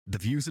The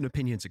views and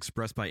opinions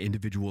expressed by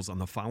individuals on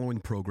the following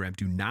program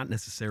do not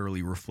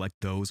necessarily reflect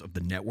those of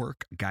the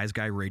network, Guys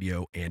Guy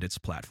Radio, and its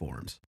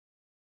platforms.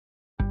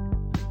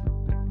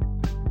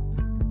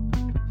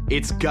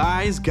 It's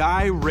Guys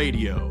Guy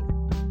Radio.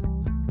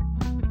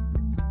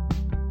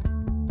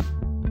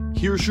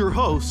 Here's your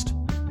host,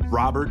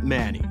 Robert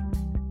Manny.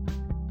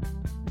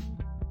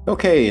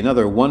 Okay,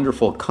 another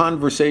wonderful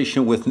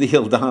conversation with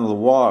Neale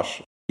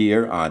Walsch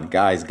here on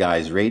Guys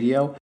Guys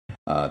Radio.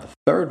 The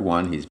third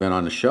one, he's been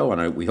on the show,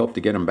 and we hope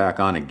to get him back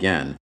on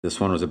again.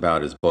 This one was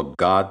about his book,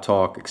 God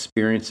Talk,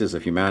 Experiences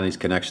of Humanity's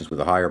Connections with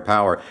a Higher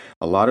Power.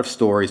 A lot of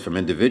stories from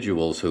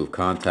individuals who've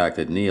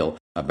contacted Neale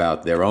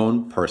about their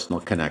own personal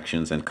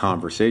connections and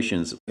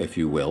conversations, if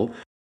you will,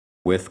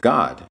 with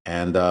God.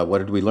 And what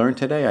did we learn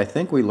today? I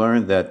think we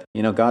learned that,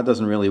 God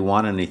doesn't really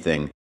want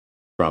anything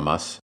from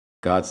us.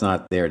 God's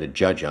not there to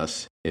judge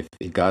us. If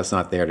God's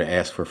not there to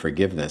ask for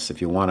forgiveness.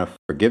 If you want to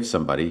forgive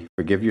somebody,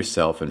 forgive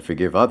yourself and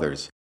forgive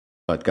others.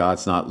 But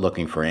God's not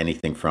looking for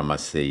anything from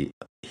us. He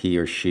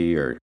or she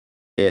or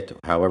it,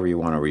 however you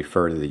want to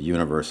refer to the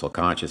universal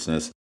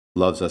consciousness,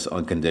 loves us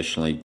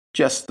unconditionally,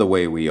 just the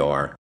way we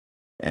are.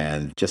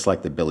 And just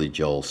like the Billy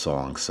Joel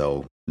song.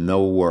 So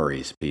no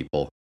worries,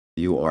 people.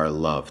 You are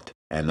loved.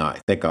 And I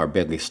think our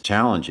biggest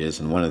challenge is,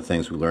 and one of the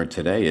things we learned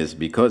today is,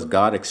 because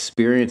God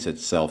experienced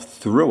itself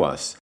through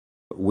us,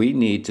 we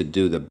need to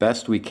do the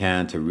best we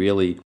can to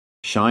really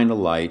shine a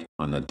light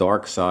on the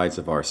dark sides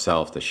of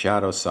ourselves, the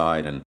shadow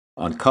side, and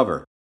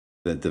uncover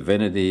the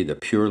divinity, the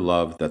pure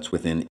love that's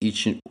within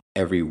each and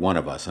every one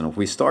of us. And if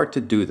we start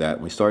to do that,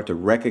 we start to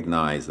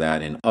recognize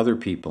that in other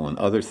people and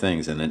other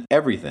things and in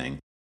everything,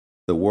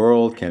 the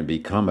world can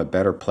become a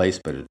better place,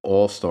 but it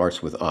all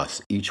starts with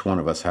us. Each one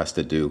of us has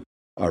to do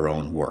our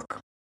own work.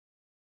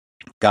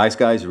 Guys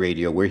Guys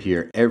Radio, we're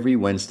here every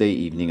Wednesday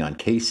evening on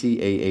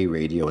KCAA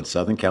Radio in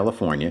Southern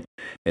California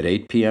at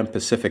 8 p.m.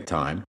 Pacific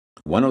Time,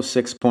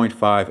 106.5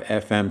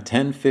 FM,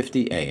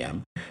 1050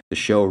 AM. The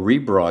show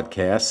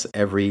rebroadcasts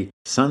every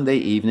Sunday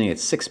evening at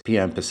 6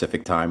 p.m.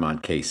 Pacific Time on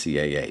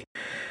KCAA.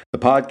 The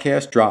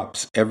podcast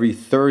drops every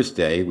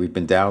Thursday. We've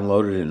been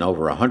downloaded in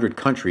over 100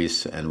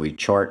 countries, and we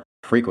chart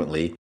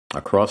frequently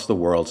across the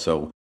world,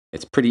 so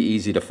it's pretty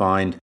easy to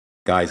find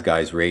Guys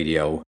Guys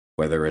Radio,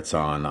 whether it's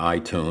on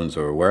iTunes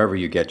or wherever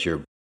you get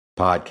your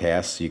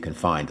podcasts. You can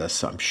find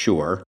us, I'm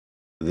sure.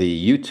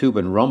 The YouTube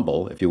and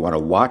Rumble, if you want to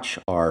watch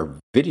our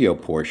video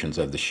portions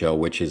of the show,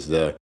 which is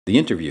the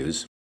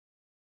interviews,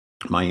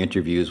 my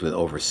interviews with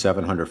over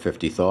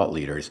 750 thought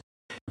leaders,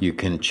 you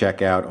can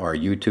check out our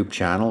YouTube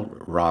channel,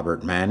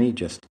 Robert Manny.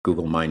 Just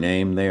Google my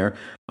name there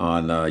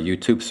on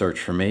YouTube,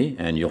 search for me,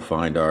 and you'll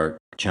find our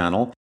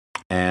channel.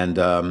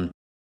 And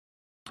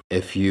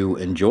if you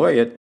enjoy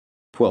it,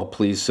 well,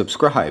 please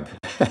subscribe.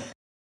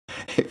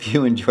 If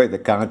you enjoy the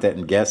content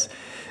and guests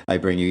I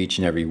bring you each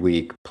and every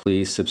week,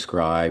 please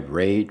subscribe,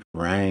 rate,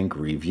 rank,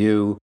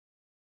 review,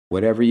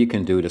 whatever you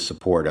can do to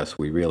support us.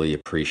 We really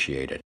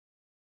appreciate it.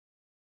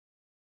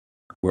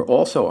 We're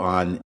also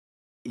on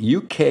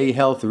UK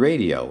Health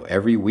Radio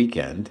every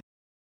weekend,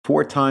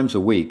 4 times a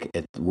week.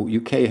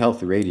 UK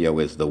Health Radio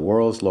is the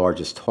world's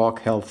largest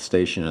talk health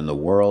station in the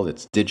world.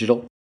 It's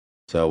digital,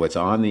 so it's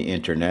on the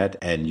internet,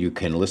 and you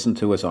can listen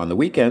to us on the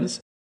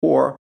weekends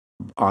or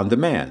on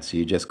demand. So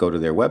you just go to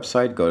their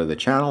website, go to the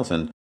channels,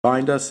 and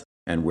find us,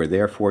 and we're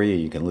there for you.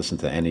 You can listen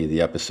to any of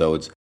the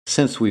episodes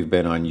since we've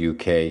been on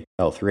UK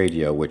Health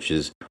Radio, which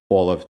is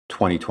all of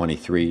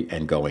 2023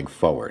 and going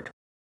forward.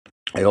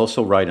 I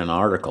also write an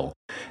article.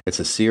 It's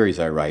a series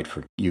I write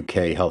for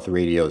UK Health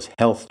Radio's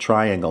Health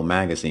Triangle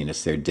magazine.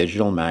 It's their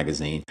digital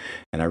magazine,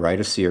 and I write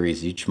a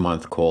series each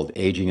month called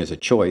Aging is a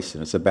Choice,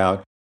 and it's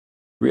about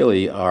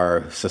really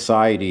our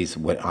society's,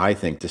 what I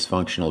think,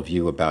 dysfunctional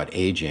view about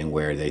aging,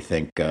 where they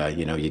think,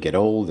 you get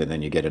old and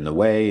then you get in the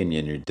way and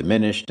you're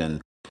diminished,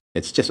 and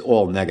it's just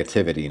all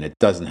negativity, and it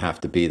doesn't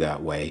have to be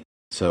that way.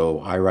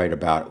 So I write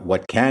about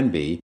what can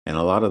be, and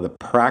a lot of the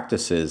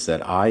practices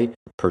that I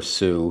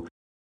pursue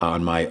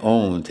on my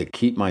own to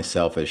keep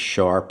myself as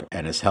sharp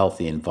and as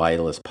healthy and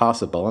vital as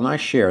possible, and I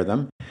share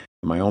them,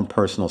 my own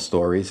personal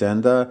stories.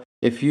 And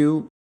if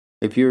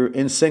you're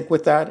in sync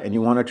with that and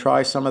you want to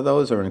try some of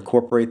those or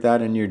incorporate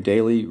that in your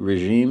daily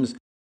regimes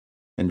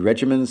and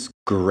regimens,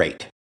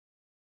 great.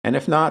 And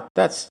if not,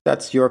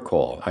 that's your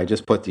call. I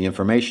just put the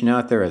information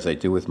out there as I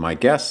do with my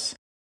guests,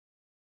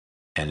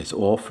 and it's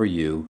all for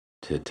you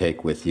to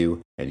take with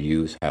you and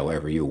use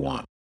however you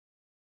want.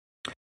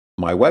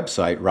 My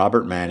website,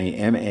 robertmanny,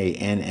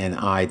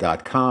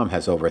 MANNI.com,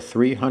 has over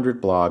 300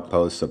 blog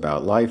posts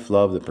about life,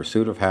 love, the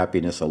pursuit of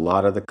happiness, a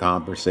lot of the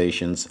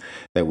conversations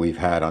that we've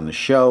had on the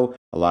show,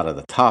 a lot of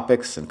the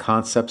topics and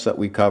concepts that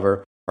we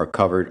cover are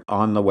covered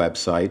on the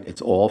website.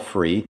 It's all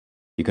free.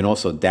 You can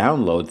also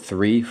download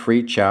 3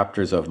 free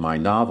chapters of my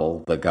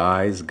novel, The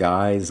Guys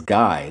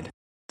Guide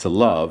to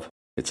Love.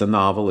 It's a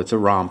novel. It's a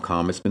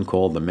rom-com. It's been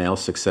called the male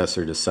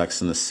successor to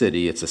Sex and the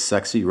City. It's a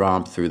sexy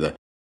romp through the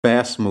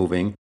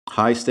fast-moving,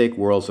 high-stake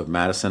worlds of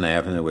Madison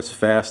Avenue. It's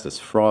fast, it's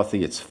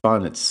frothy, it's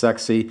fun, it's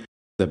sexy. It's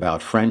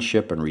about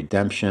friendship and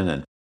redemption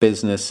and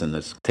business, and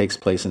this takes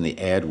place in the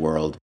ad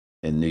world.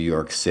 in New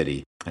York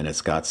City. And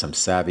it's got some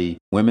savvy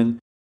women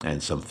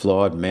and some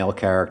flawed male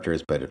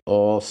characters, but it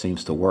all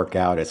seems to work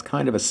out. It's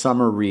kind of a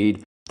summer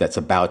read that's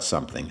about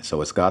something.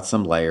 So it's got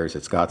some layers,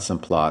 it's got some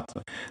plot.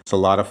 It's a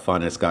lot of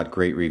fun. It's got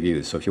great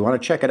reviews. So if you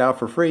want to check it out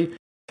for free,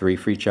 3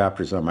 free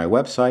chapters on my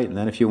website. And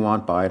then if you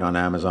want, buy it on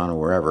Amazon or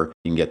wherever.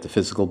 You can get the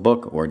physical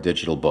book or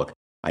digital book.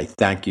 I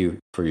thank you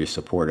for your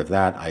support of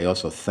that. I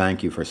also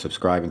thank you for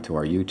subscribing to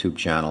our YouTube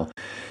channel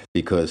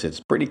because it's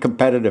pretty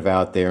competitive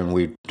out there, and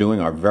we're doing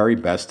our very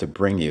best to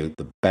bring you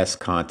the best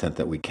content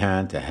that we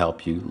can to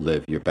help you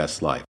live your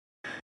best life.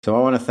 So I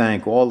want to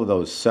thank all of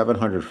those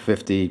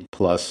 750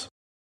 plus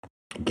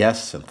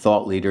guests and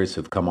thought leaders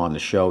who've come on the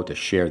show to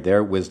share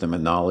their wisdom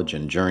and knowledge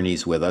and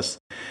journeys with us.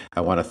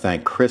 I want to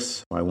thank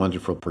Chris, my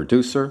wonderful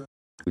producer,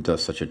 who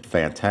does such a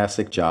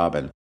fantastic job,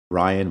 and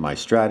Ryan, my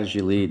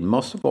strategy lead. And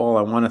most of all,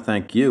 I want to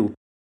thank you,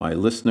 my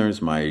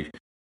listeners, my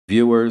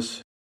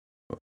viewers,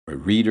 my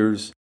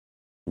readers,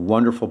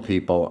 wonderful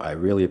people. I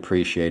really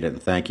appreciate it.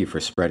 And thank you for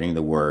spreading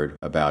the word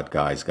about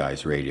Guys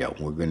Guys Radio.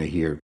 We're going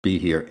to be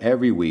here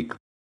every week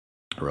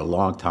for a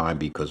long time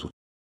because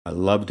I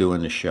love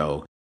doing the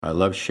show. I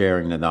love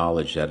sharing the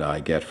knowledge that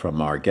I get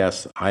from our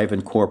guests. I've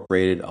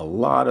incorporated a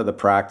lot of the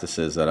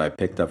practices that I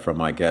picked up from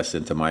my guests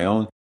into my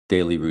own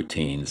daily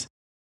routines.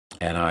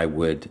 And I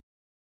would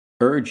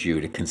urge you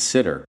to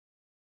consider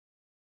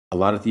a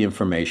lot of the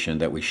information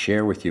that we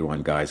share with you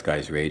on Guys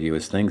Guys Radio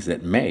is things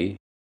that may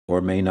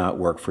or may not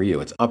work for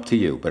you. It's up to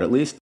you. But at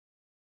least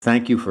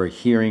thank you for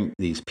hearing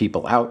these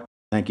people out.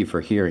 Thank you for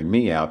hearing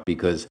me out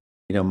because,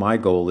 my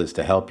goal is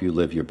to help you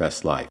live your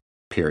best life,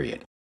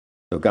 period.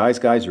 So Guys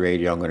Guys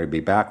Radio, I'm going to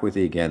be back with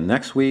you again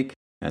next week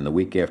and the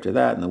week after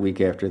that and the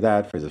week after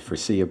that for the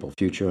foreseeable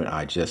future.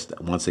 And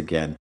once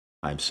again,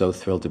 I'm so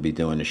thrilled to be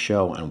doing the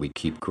show, and we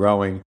keep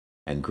growing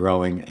and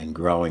growing and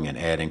growing and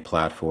adding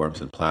platforms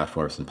and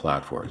platforms and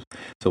platforms.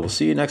 So we'll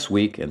see you next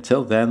week.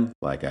 Until then,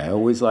 like I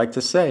always like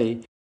to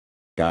say,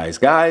 guys,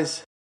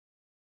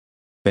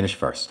 finish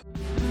first.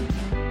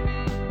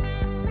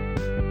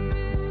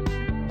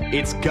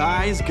 It's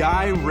Guys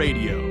Guy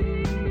Radio.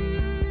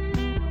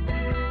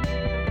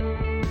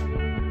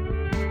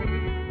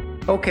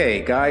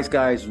 Okay,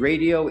 Guys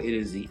Radio. It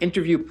is the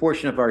interview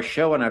portion of our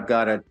show, and I've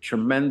got a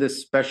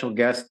tremendous special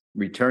guest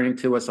returning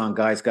to us on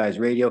Guys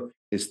Radio.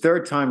 His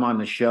third time on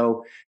the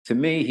show. To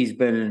me, he's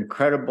been an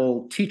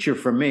incredible teacher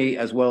for me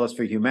as well as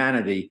for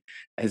humanity.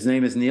 His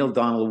name is Neale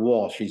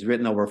Walsch. He's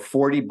written over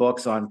 40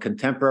 books on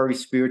contemporary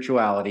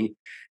spirituality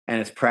and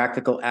its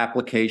practical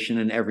application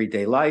in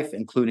everyday life,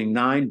 including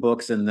 9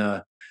 books in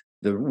the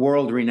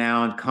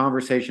world-renowned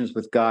Conversations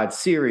with God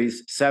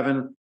series,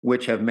 7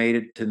 which have made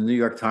it to the New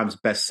York Times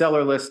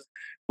bestseller list.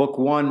 Book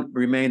 1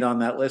 remained on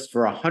that list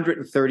for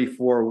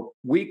 134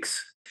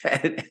 weeks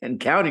and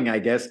counting, I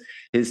guess.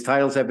 His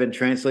titles have been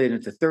translated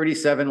into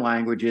 37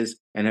 languages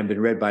and have been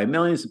read by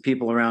millions of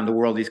people around the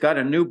world. He's got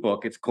a new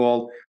book. It's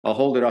called, I'll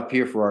hold it up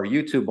here for our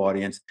YouTube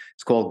audience.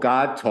 It's called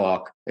God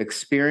Talk,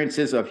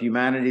 Experiences of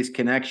Humanity's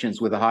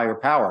Connections with a Higher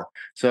Power.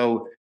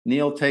 So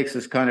Neale takes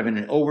us kind of in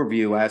an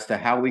overview as to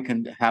how we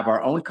can have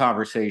our own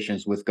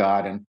conversations with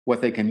God and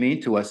what they can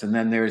mean to us. And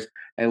then there's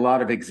a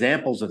lot of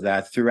examples of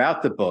that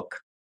throughout the book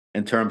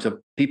in terms of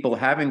people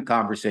having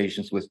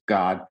conversations with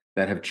God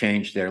that have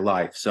changed their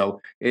life. So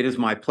it is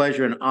my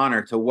pleasure and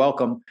honor to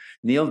welcome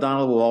Neale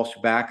Donald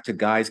Walsch back to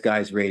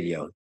Guys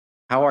Radio.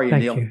 How are you,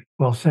 Neale? Thank you.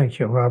 Well, thank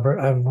you, Robert.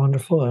 I'm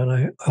wonderful, and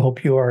I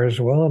hope you are as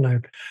well.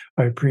 And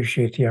I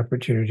appreciate the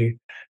opportunity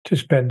to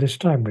spend this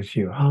time with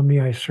you. How may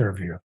I serve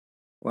you?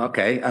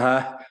 Okay.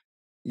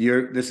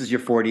 This is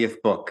your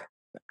 40th book.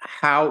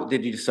 How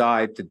did you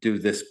decide to do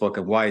this book,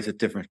 and why is it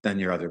different than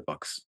your other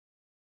books?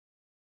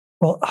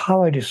 Well,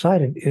 how I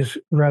decided is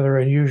rather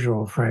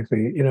unusual,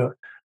 frankly.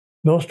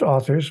 Most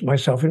authors,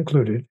 myself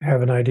included,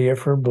 have an idea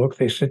for a book.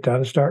 They sit down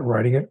and start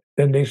writing it.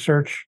 Then they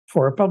search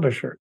for a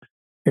publisher.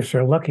 If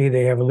they're lucky,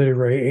 they have a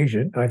literary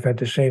agent. I've had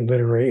the same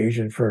literary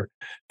agent for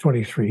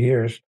 23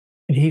 years,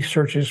 and he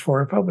searches for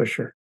a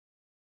publisher.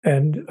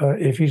 And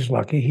if he's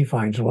lucky, he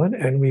finds one,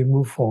 and we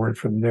move forward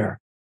from there.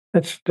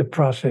 That's the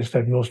process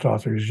that most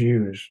authors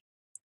use.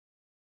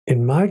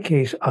 In my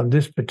case, on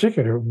this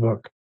particular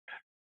book,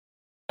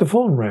 the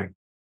phone rang.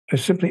 I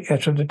simply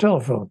answered the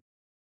telephone.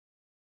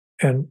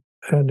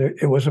 And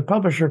it was a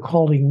publisher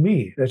calling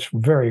me. That's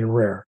very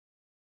rare.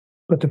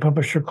 But the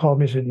publisher called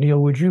me and said, Neale,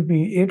 would you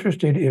be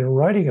interested in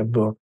writing a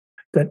book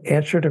that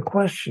answered a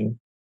question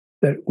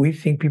that we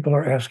think people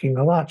are asking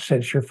a lot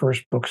since your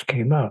first books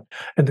came out?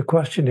 And the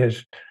question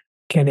is,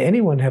 can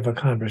anyone have a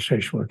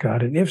conversation with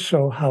God? And if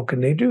so, how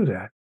can they do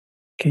that?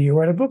 Can you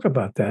write a book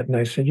about that? And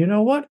I said, you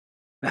know what?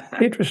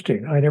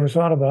 Interesting. I never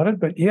thought about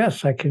it, but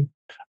yes, I can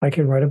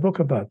write a book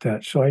about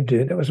that. So I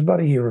did. That was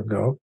about a year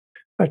ago.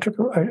 I took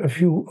a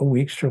few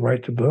weeks to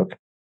write the book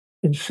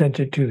and sent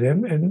it to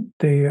them, and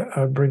they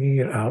are bringing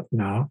it out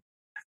now.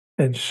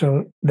 And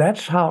so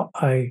that's how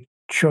I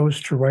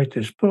chose to write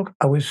this book.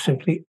 I was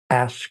simply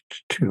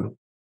asked to.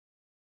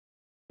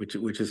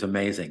 which is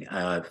amazing.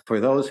 For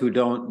those who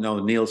don't know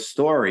Neale's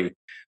story,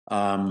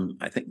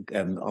 I think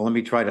let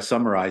me try to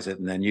summarize it,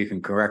 and then you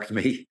can correct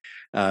me.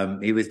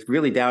 He was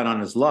really down on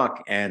his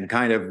luck, and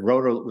kind of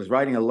was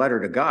writing a letter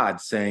to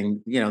God,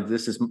 saying,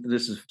 this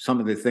is some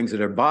of the things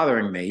that are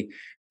bothering me.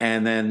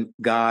 And then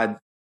God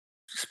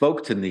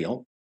spoke to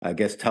Neale, I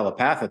guess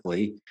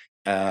telepathically,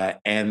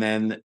 and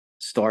then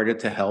started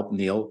to help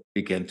Neale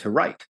begin to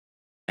write.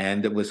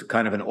 And it was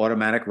kind of an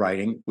automatic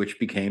writing, which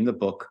became the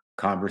book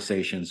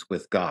Conversations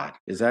with God.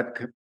 Is that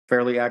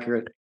fairly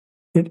accurate?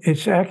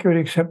 It's accurate,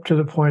 except to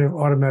the point of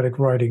automatic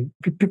writing.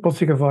 People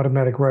think of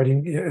automatic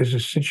writing as a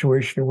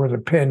situation where the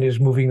pen is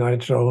moving on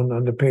its own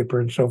on the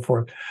paper and so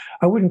forth.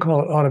 I wouldn't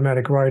call it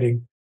automatic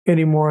writing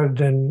any more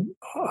than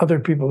other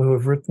people who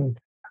have written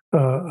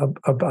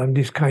on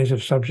these kinds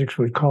of subjects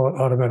would call it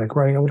automatic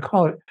writing. I would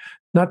call it,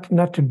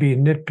 not to be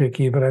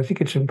nitpicky, but I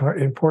think it's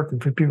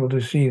important for people to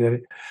see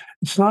that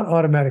it's not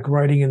automatic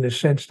writing in the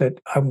sense that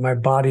my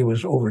body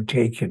was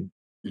overtaken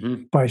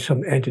by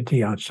some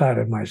entity outside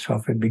of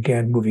myself and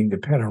began moving the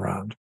pen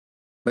around.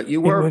 But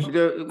you were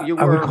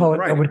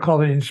I would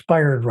call it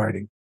inspired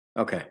writing.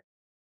 Okay.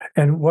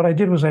 And what I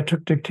did was I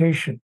took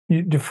dictation.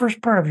 The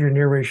first part of your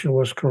narration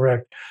was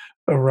correct,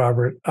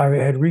 Robert. I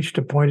had reached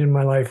a point in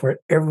my life where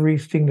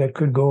everything that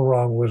could go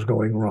wrong was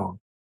going wrong.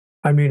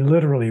 I mean,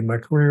 literally, my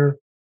career,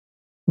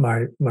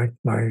 my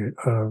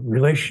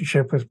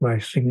relationship with my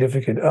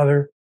significant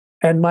other,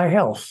 and my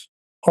health,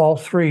 all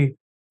three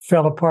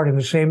fell apart in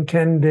the same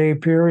 10-day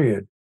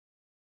period.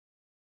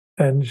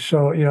 And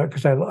so,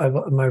 because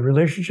my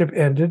relationship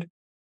ended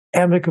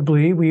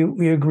amicably,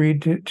 we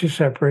agreed to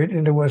separate,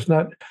 and it was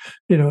not,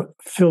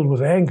 filled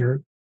with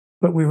anger,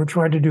 but we were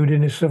trying to do it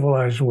in a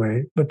civilized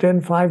way. But then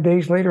 5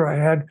 days later, I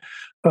had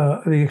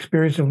the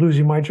experience of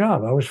losing my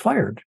job. I was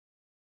fired.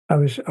 I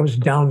was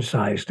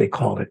downsized, they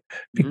called it,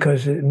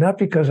 because not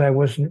because I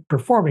wasn't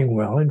performing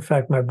well. In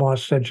fact, my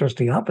boss said just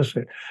the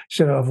opposite. He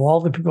said, of all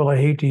the people I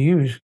hate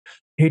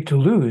to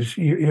lose,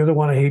 you're the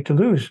one I hate to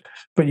lose,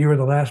 but you were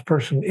the last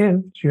person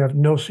in, so you have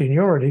no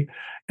seniority,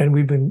 and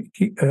we've been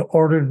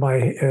ordered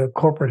by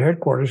corporate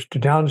headquarters to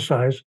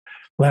downsize,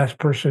 last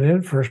person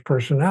in, first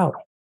person out.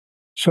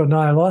 So now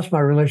I lost my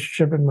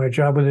relationship and my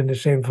job within the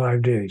same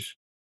 5 days.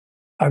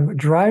 I'm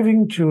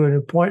driving to an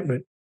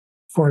appointment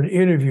for an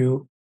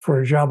interview for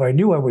a job I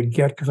knew I would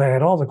get because I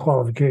had all the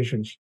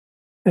qualifications.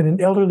 And an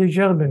elderly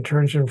gentleman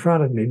turns in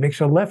front of me, makes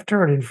a left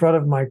turn in front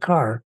of my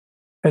car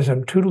as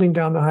I'm tootling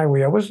down the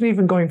highway. I wasn't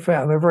even going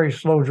fast. I'm a very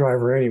slow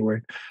driver anyway.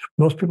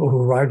 Most people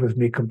who ride with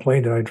me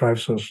complain that I drive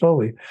so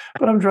slowly,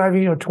 but I'm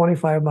driving,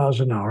 25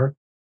 miles an hour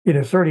in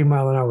a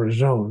 30-mile-an-hour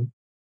zone.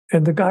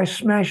 And the guy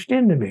smashed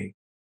into me.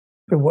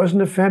 It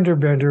wasn't a fender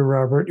bender,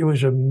 Robert. It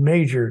was a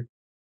major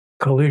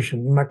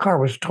collision. My car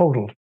was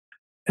totaled.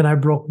 And I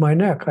broke my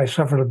neck. I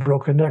suffered a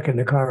broken neck in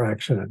the car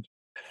accident.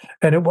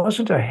 And it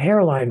wasn't a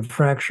hairline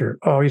fracture.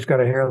 Oh, he's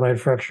got a hairline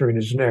fracture in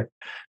his neck.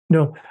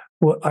 No,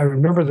 well, I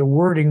remember the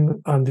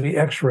wording on the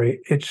x-ray.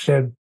 It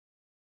said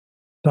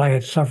that I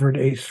had suffered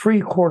a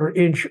 3/4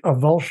 inch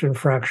avulsion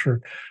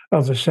fracture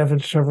of the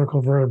 7th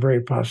cervical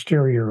vertebrae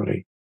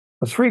posteriorly.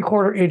 A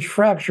 3/4 inch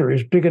fracture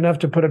is big enough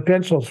to put a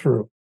pencil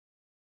through.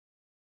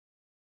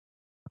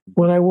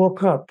 When I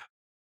woke up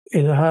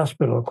in the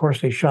hospital, of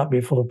course, they shot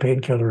me full of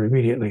painkiller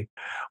immediately.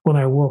 When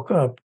I woke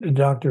up, the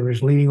doctor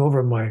was leaning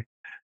over my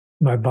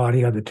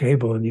body on the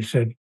table, and he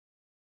said,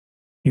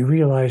 you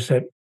realize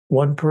that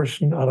one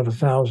person out of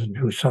 1,000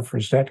 who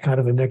suffers that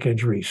kind of a neck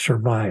injury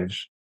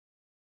survives.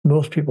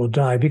 Most people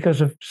die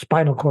because of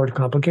spinal cord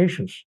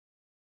complications.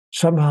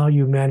 Somehow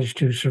you managed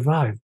to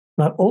survive.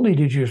 Not only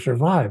did you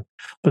survive,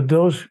 but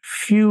those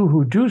few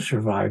who do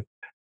survive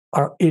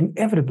are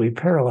inevitably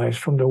paralyzed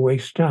from the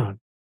waist down,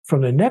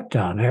 from the neck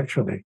down,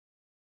 actually.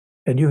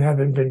 And you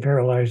haven't been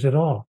paralyzed at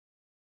all.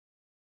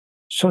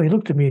 So he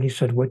looked at me and he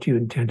said, what do you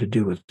intend to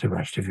do with the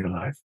rest of your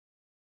life?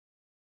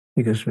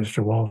 Because,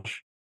 Mr. Walsh,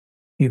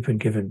 you've been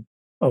given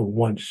a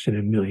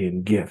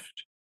once-in-a-million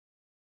gift.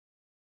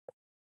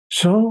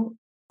 So,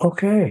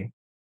 okay,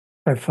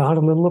 I found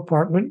a little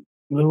apartment,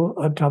 little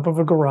on top of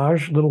a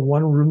garage, little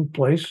one-room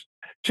place,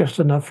 just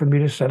enough for me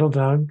to settle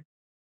down.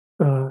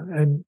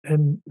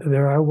 And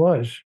there I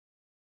was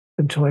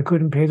until I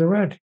couldn't pay the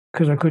rent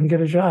because I couldn't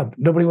get a job.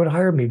 Nobody would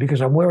hire me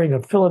because I'm wearing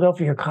a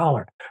Philadelphia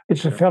collar.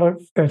 It's a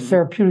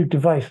therapeutic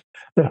device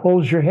that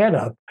holds your head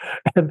up.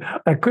 And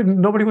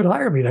nobody would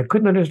hire me. And I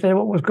couldn't understand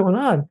what was going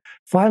on.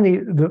 Finally,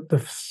 the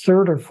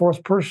third or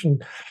fourth person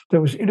that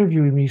was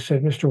interviewing me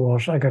said, Mr.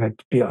 Walsh, I got to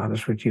be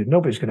honest with you.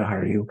 Nobody's going to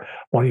hire you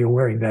while you're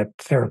wearing that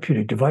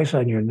therapeutic device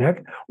on your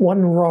neck.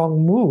 One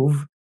wrong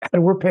move,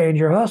 and we're paying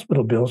your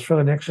hospital bills for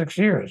the next 6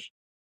 years.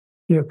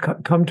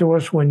 Come to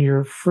us when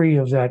you're free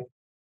of that,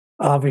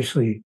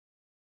 obviously,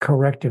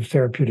 corrective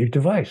therapeutic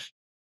device.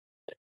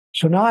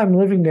 So now I'm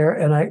living there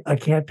and I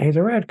can't pay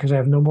the rent because I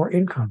have no more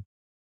income.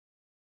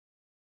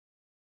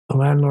 The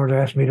landlord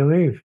asked me to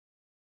leave.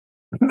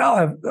 Now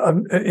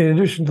I'm in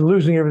addition to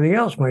losing everything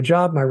else, my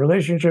job, my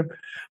relationship,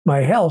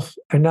 my health,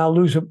 I now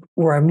lose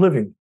where I'm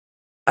living.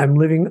 I'm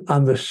living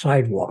on the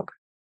sidewalk.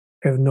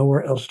 I have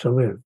nowhere else to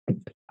live.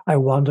 I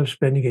wound up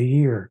spending a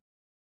year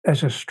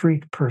as a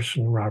street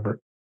person,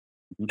 Robert.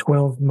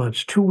 12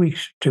 months, 2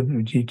 weeks to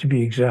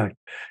be exact,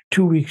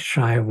 2 weeks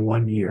shy of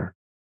 1 year.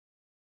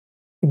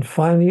 And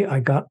finally, I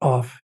got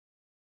off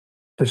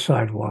the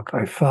sidewalk.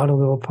 I found a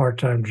little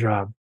part-time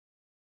job.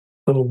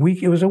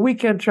 It was a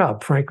weekend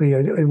job, frankly.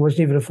 It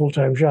wasn't even a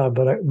full-time job,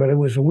 but it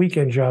was a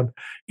weekend job,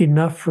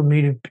 enough for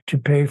me to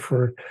pay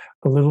for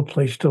a little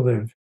place to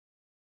live.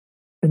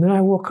 And then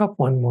I woke up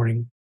one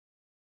morning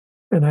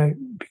and I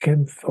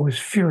was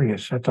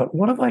furious. I thought,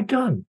 what have I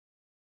done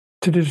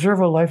to deserve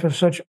a life of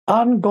such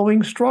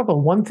ongoing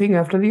struggle, one thing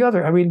after the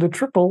other? I mean, the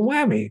triple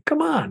whammy.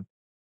 Come on.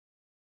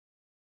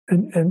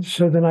 And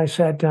so then I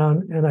sat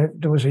down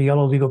and there was a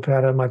yellow legal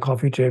pad on my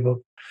coffee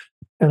table.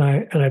 And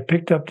I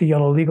picked up the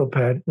yellow legal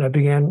pad and I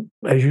began,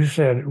 as you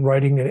said,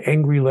 writing an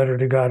angry letter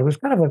to God. It was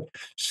kind of a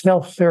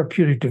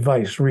self-therapeutic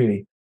device,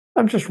 really.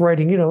 I'm just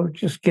writing,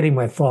 just getting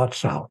my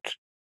thoughts out.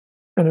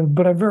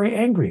 But I'm very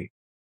angry.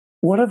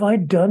 What have I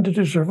done to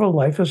deserve a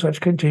life of such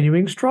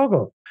continuing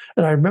struggle?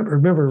 And I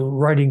remember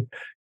writing,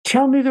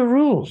 tell me the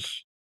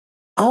rules.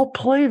 I'll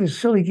play the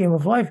silly game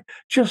of life.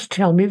 Just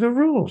tell me the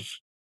rules.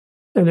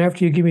 And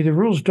after you give me the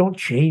rules, don't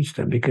change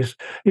them, because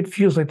it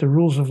feels like the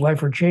rules of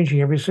life are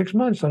changing every 6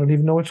 months. I don't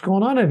even know what's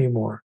going on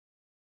anymore.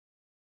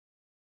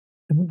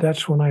 And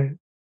that's when I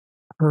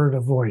heard a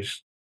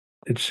voice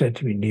that said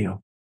to me,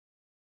 Neale,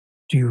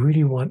 do you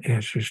really want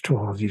answers to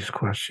all of these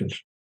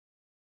questions?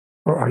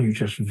 Or are you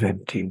just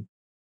venting?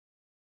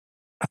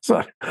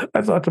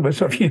 I thought to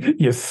myself,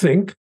 you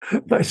think?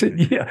 I said,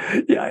 yeah.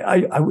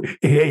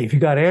 Hey, if you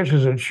got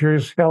answers, I'd sure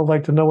as hell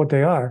like to know what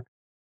they are.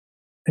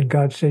 And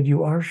God said,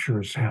 you are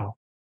sure as hell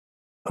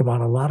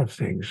about a lot of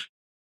things,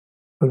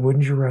 but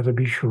wouldn't you rather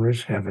be sure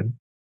as heaven?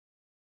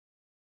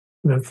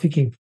 And I'm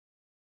thinking,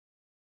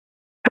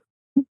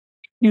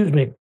 excuse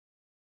me,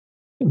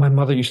 my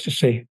mother used to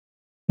say,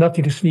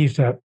 nothing to sneeze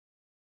at.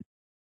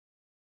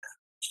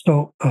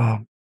 So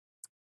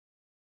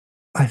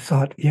I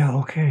thought, yeah,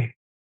 okay,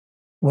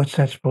 what's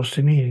that supposed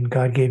to mean? And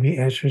God gave me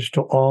answers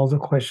to all the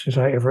questions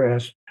I ever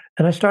asked.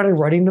 And I started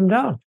writing them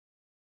down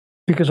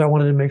because I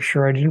wanted to make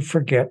sure I didn't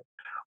forget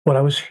what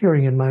I was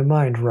hearing in my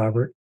mind,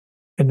 Robert.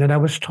 And then I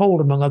was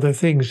told, among other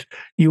things,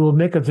 you will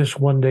make of this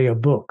one day a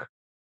book,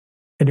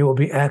 and it will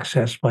be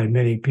accessed by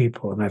many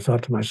people. And I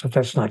thought to myself,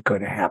 that's not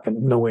going to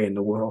happen. No way in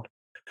the world.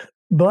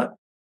 But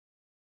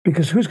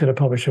because who's going to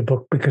publish a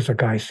book because a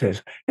guy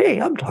says, hey,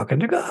 I'm talking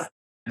to God?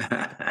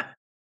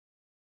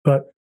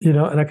 But,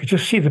 and I could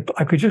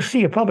just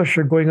see a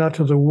publisher going out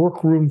to the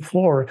workroom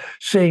floor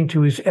saying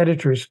to his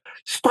editors,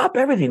 stop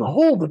everything,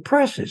 hold the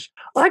presses.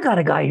 I got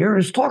a guy here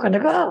who's talking to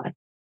God.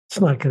 It's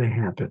not going to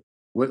happen.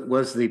 What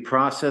was the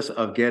process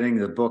of getting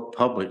the book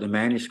published, the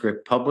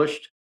manuscript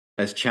published,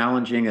 as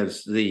challenging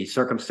as the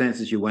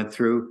circumstances you went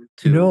through?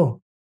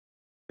 No,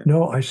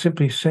 I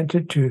simply sent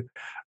it to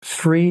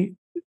 3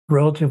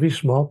 relatively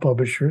small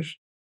publishers,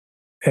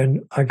 and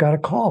I got a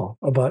call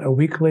about a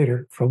week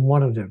later from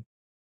one of them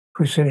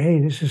who said, hey,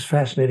 this is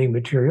fascinating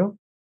material.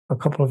 A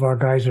couple of our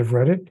guys have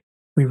read it.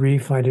 We really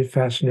find it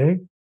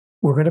fascinating.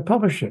 We're going to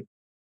publish it.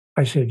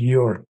 I said,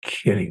 you're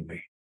kidding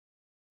me.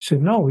 He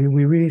said, no, we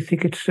really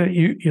think it's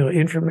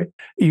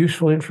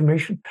useful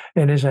information.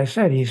 And as I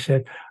said, he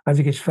said, I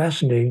think it's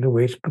fascinating the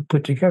way it's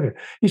put together.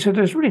 He said,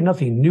 there's really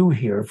nothing new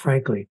here,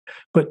 frankly,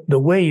 but the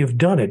way you've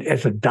done it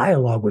as a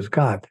dialogue with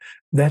God,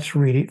 that's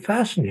really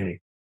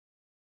fascinating.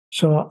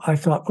 So I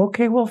thought,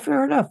 okay, well,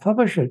 fair enough,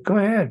 publish it, go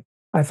ahead.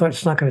 I thought,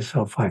 it's not going to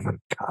sell 500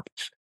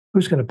 copies.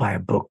 Who's going to buy a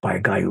book by a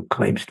guy who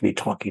claims to be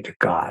talking to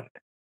God?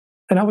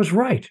 And I was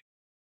right.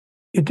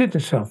 It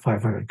didn't sell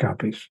 500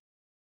 copies.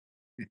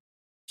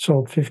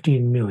 Sold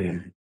 15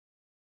 million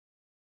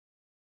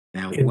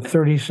in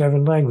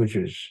 37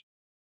 languages.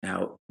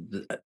 Now,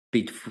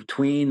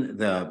 between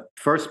the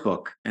first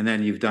book and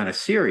then you've done a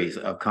series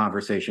of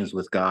conversations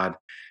with God.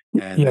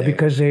 And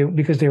because they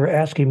were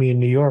asking me in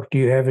New York, do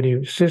you have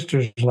any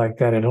sisters like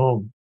that at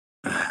home?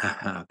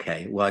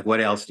 Okay. Well,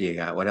 what else do you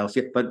got? What else?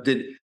 But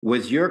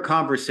was your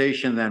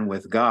conversation then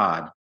with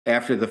God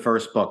after the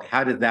first book,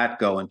 how did that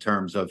go in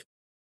terms of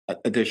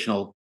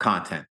additional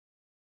content?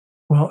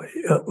 Well,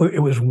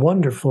 it was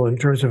wonderful in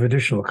terms of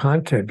additional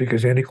content,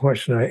 because any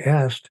question I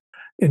asked,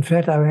 in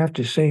fact, I would have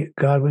to say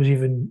God was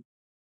even,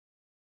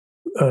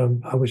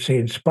 I would say,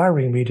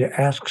 inspiring me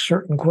to ask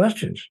certain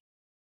questions.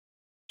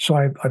 So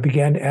I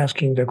began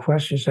asking the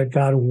questions that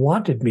God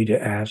wanted me to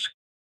ask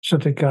so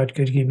that God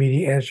could give me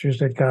the answers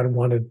that God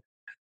wanted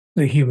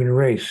the human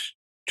race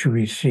to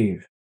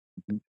receive.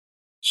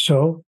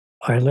 So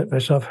I let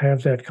myself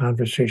have that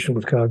conversation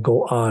with God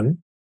go on,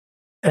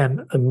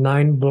 and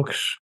 9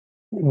 books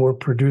were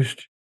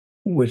produced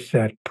with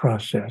that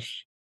process.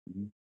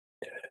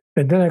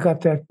 And then I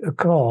got a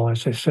call,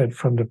 as I said,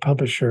 from the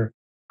publisher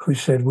who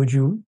said, would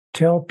you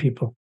tell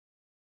people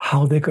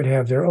how they could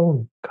have their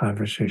own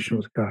conversation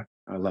with God?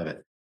 I love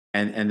it.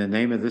 And the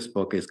name of this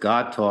book is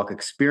God Talk,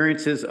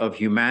 Experiences of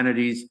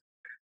Humanity's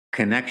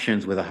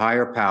Connections with a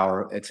Higher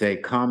Power. It's a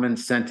common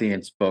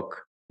sentience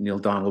book. Neale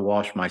Donald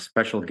Walsch, my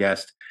special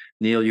guest.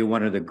 Neale, you're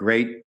one of the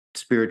great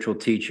spiritual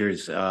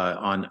teachers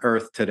on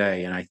earth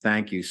today. And I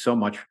thank you so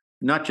much,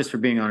 not just for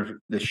being on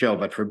the show,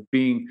 but for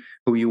being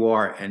who you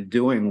are and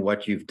doing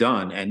what you've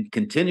done and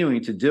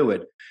continuing to do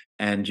it,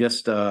 and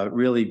just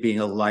really being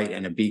a light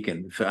and a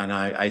beacon. And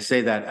I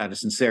say that out of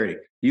sincerity.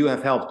 You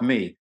have helped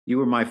me. You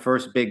were my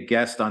first big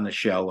guest on the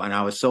show, and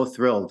I was so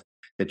thrilled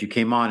that you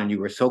came on, and you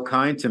were so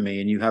kind to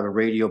me, and you have a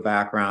radio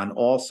background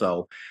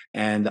also.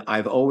 And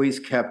I've always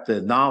kept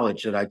the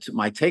knowledge that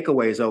my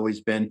takeaway has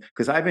always been,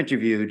 because I've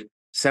interviewed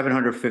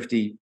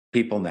 750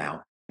 people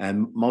now,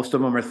 and most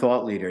of them are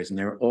thought leaders, and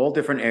they're all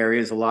different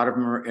areas. A lot of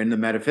them are in the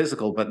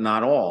metaphysical, but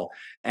not all.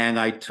 And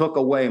I took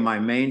away, my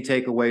main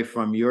takeaway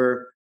from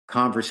your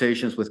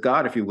conversations with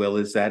God, if you will,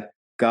 is that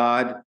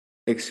God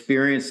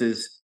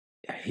experiences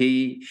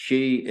he,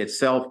 she,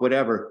 itself,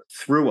 whatever,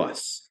 through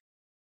us.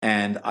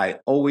 And I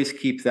always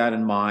keep that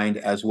in mind,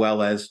 as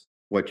well as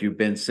what you've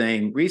been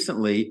saying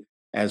recently,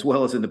 as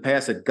well as in the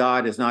past, that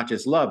God is not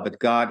just love, but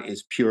God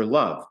is pure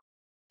love.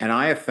 And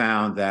I have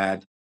found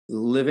that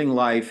living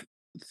life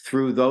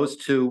through those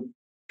two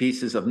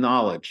pieces of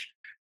knowledge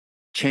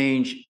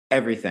changes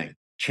everything.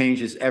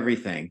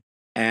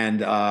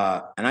 And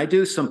I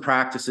do some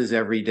practices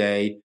every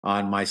day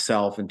on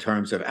myself in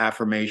terms of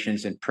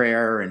affirmations and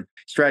prayer and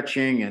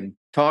stretching and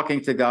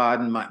talking to God,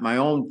 and my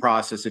own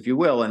process, if you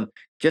will. And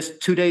just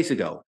 2 days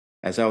ago,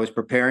 as I was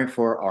preparing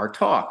for our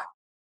talk,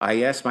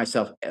 I asked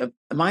myself,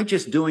 am I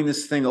just doing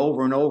this thing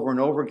over and over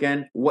and over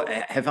again? What,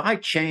 have I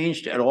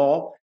changed at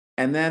all?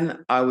 And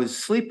then I was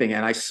sleeping,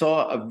 and I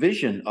saw a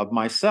vision of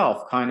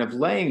myself kind of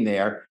laying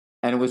there,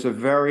 and it was a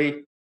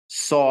very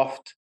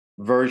soft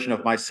version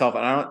of myself.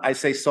 And I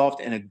say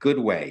soft in a good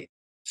way.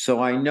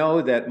 So I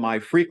know that my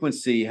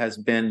frequency has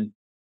been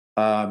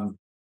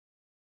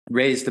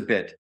raised a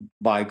bit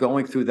by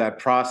going through that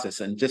process,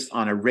 and just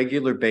on a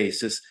regular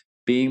basis,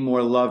 being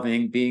more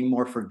loving, being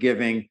more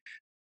forgiving,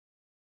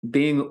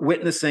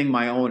 witnessing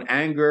my own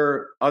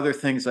anger, other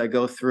things I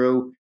go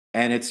through.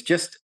 And it's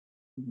just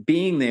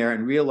being there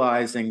and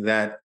realizing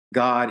that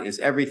God is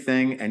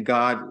everything and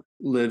God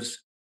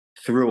lives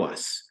through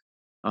us.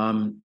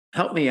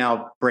 Help me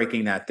out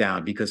breaking that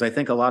down, because I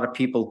think a lot of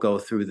people go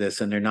through this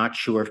and they're not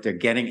sure if they're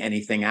getting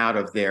anything out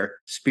of their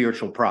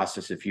spiritual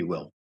process, if you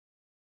will.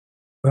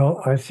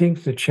 Well, I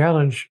think the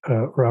challenge,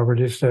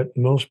 Robert, is that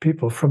most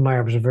people, from my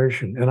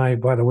observation, and I,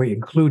 by the way,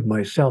 include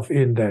myself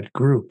in that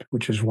group,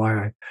 which is why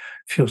I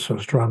feel so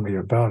strongly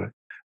about it,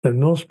 that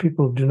most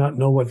people do not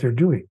know what they're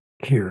doing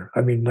here.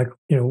 I mean, like,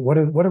 what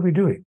are we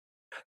doing?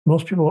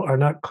 Most people are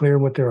not clear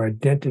what their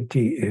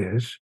identity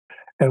is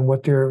and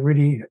what they're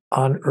really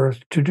on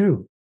earth to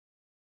do.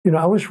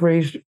 I was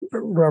raised,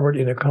 Robert,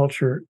 in a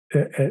culture,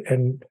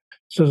 and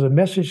so the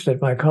message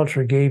that my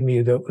culture gave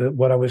me, that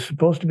what I was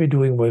supposed to be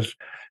doing was,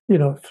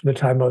 from the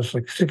time I was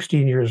like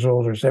 16 years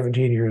old or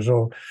 17 years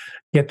old,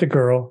 get the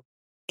girl,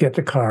 get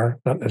the car,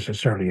 not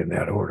necessarily in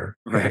that order.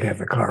 I had to have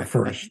the car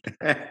first.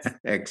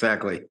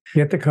 Exactly.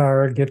 Get the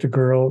car, get the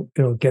girl,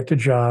 get the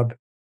job,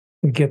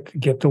 get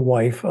the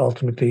wife,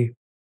 ultimately.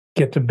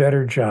 Get the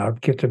better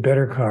job, get the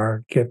better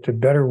car, get the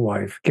better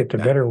wife, get the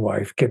better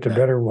wife, get the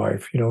better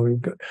wife,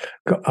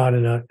 go on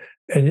and on.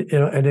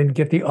 And then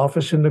get the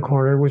office in the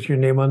corner with your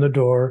name on the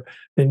door.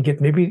 Then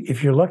get, maybe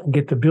if you're lucky,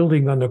 get the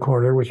building on the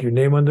corner with your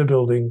name on the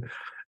building.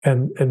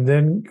 And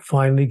then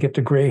finally get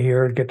the gray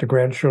hair, get the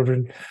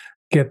grandchildren,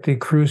 get the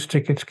cruise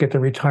tickets, get the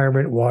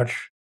retirement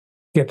watch,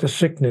 get the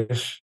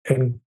sickness,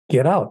 and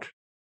get out.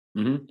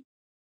 Mm-hmm.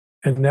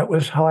 And that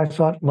was how I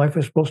thought life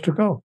was supposed to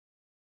go.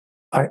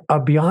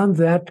 Beyond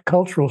that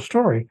cultural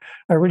story,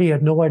 I really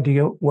had no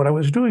idea what I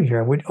was doing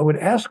here. I would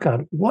ask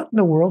God, what in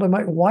the world am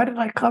I? Why did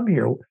I come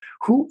here?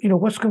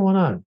 What's going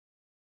on?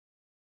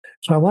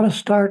 So I want to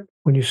start,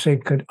 when you say,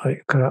 could I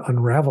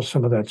unravel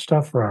some of that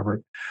stuff,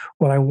 Robert?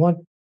 What I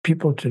want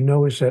people to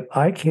know is that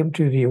I came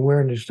to the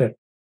awareness that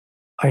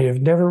I have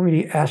never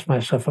really asked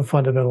myself a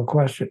fundamental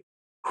question: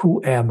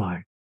 who am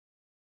I?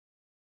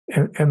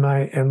 Am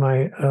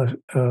I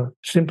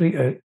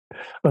simply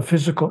a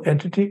physical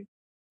entity?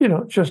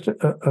 Just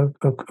a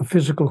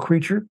physical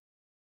creature,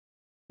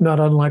 not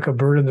unlike a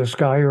bird in the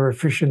sky or a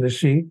fish in the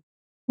sea.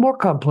 More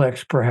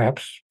complex,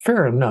 perhaps,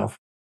 fair enough,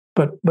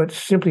 but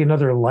simply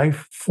another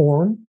life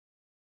form?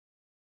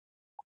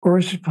 Or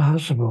is it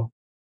possible,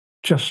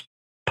 just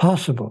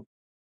possible,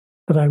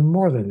 that I'm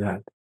more than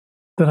that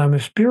I'm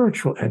a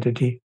spiritual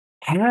entity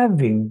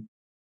having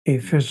a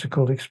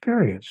physical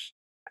experience,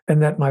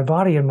 and that my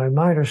body and my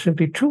mind are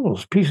simply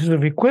tools, pieces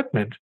of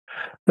equipment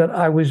that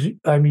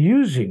I'm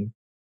using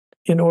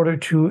in order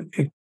to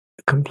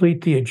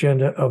complete the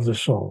agenda of the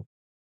soul,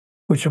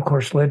 which of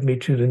course led me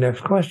to the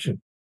next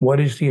question. What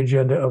is the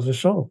agenda of the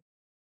soul?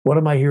 What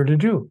am I here to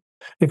do?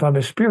 If I'm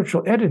a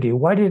spiritual entity,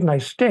 why didn't I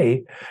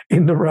stay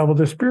in the realm of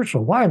the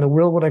spiritual? Why in the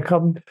world would I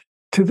come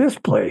to this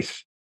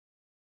place,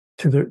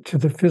 to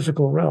the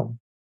physical realm?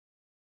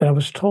 And I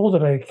was told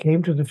that I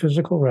came to the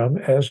physical realm,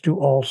 as do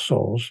all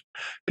souls,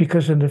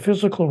 because in the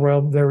physical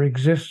realm there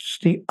exists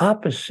the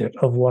opposite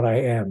of what I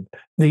am,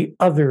 the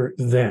other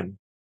than.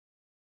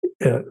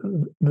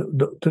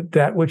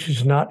 That which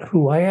is not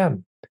who I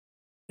am.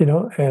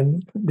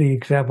 And the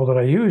example that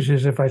I use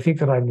is if I think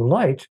that I'm the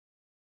light,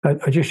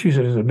 I just use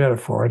it as a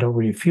metaphor. I don't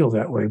really feel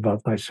that way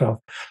about myself.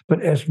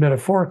 But as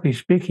metaphorically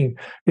speaking,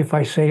 if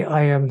I say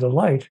I am the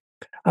light,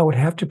 I would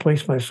have to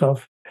place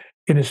myself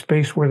in a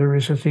space where there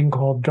is a thing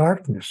called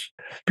darkness.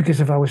 Because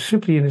if I was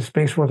simply in a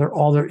space where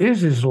all there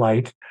is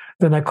light,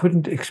 then I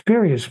couldn't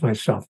experience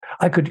myself.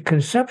 I could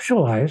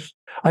conceptualize,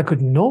 I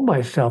could know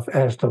myself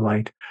as the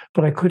light,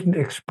 but I couldn't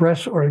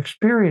express or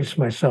experience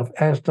myself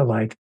as the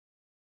light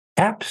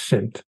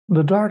absent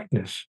the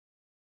darkness.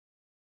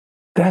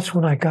 That's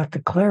when I got the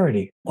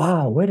clarity.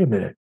 Wow, wait a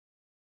minute.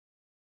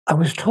 I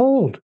was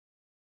told,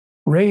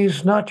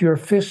 raise not your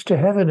fist to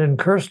heaven and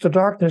curse the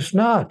darkness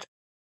not,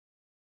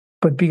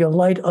 but be a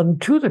light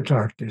unto the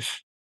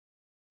darkness,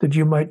 that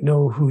you might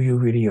know who you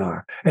really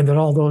are, and that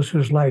all those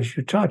whose lives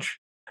you touch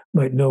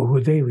might know who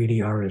they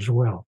really are as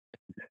well.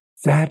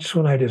 That's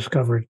when I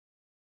discovered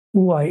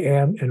who I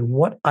am and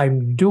what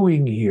I'm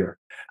doing here.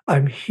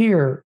 I'm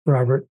here,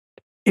 Robert,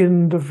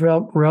 in the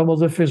realm of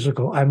the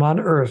physical. I'm on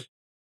earth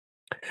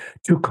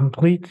to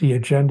complete the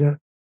agenda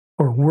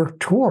or work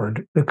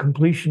toward the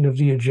completion of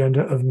the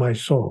agenda of my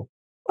soul.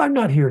 I'm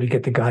not here to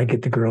get the guy,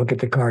 get the girl, get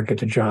the car, get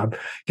the job,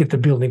 get the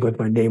building with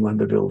my name on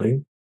the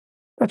building.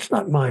 That's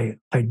not my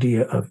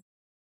idea of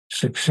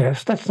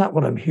success. That's not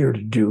what I'm here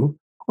to do,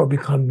 or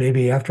become,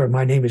 maybe after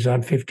my name is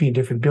on 15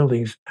 different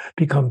buildings,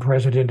 become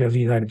president of the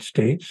United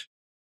States.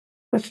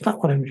 That's not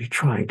what I'm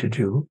trying to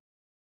do.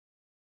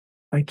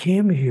 I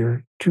came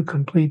here to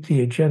complete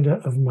the agenda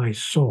of my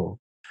soul.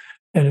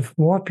 And if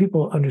more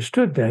people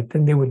understood that,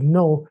 then they would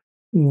know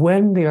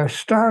when they are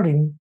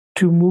starting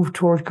to move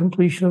toward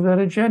completion of that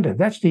agenda.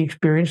 That's the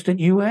experience that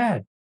you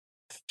had.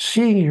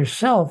 Seeing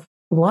yourself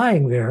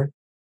lying there,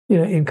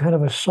 in kind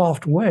of a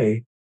soft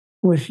way,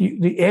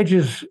 the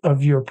edges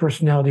of your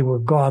personality were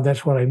gone.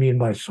 That's what I mean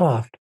by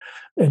soft.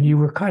 And you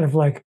were kind of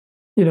like,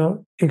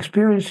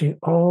 experiencing,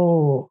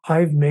 oh,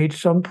 I've made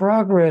some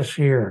progress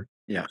here.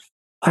 Yeah.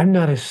 I'm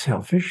not as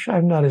selfish.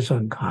 I'm not as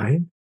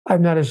unkind.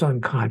 I'm not as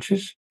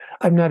unconscious.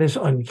 I'm not as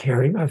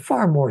uncaring. I'm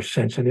far more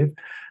sensitive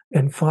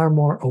and far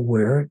more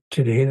aware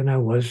today than I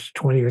was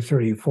 20 or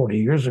 30 or 40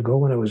 years ago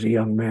when I was a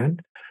young man.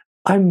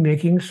 I'm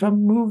making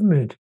some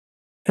movement.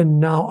 And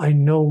now I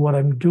know what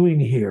I'm doing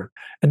here.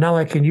 And now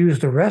I can use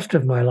the rest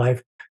of my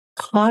life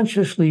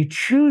consciously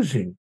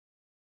choosing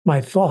my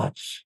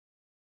thoughts,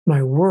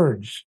 my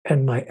words,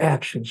 and my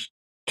actions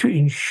to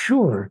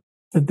ensure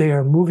that they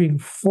are moving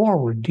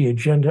forward the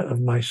agenda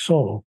of my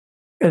soul.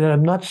 And that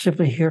I'm not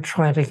simply here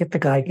trying to get the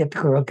guy, get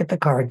the girl, get the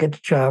car, get the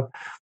job,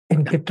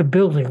 and get the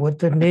building with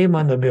the name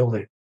on the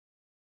building.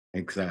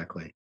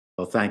 Exactly.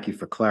 Well, thank you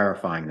for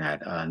clarifying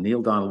that.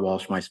 Neale Donald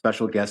Walsch, my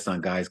special guest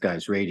on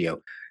Guys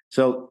Radio.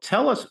 So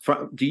tell us,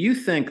 do you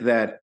think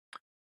that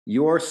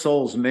your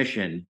soul's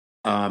mission,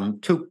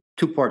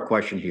 two-part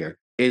question here,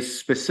 is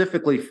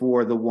specifically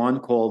for the one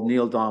called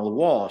Neale Donald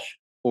Walsch,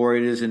 or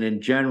is it a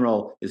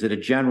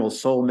general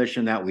soul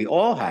mission that we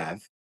all have,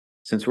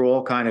 since we're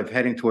all kind of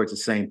heading towards the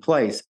same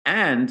place?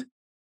 And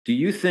do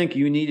you think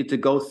you needed to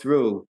go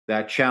through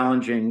that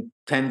challenging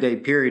 10-day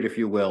period, if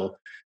you will,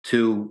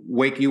 to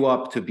wake you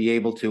up to be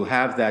able to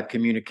have that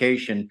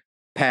communication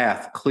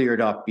path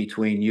cleared up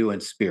between you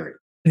and spirit?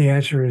 The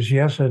answer is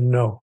yes and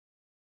no.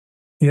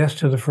 Yes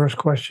to the first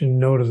question,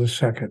 no to the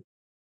second.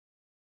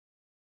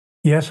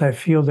 Yes, I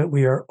feel that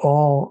we are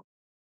all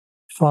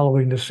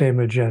following the same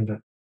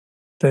agenda.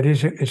 That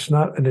is, it's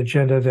not an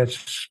agenda that's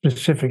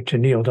specific to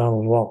Neale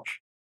Donald Walsch,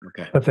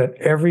 okay, but that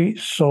every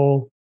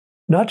soul,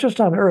 not just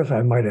on Earth,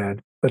 I might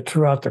add, but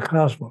throughout the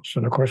cosmos.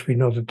 And of course, we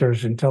know that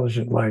there's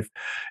intelligent life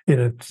in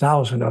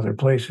 1,000 other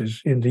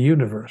places in the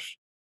universe.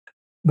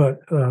 But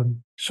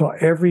so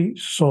every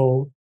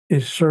soul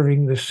is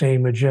serving the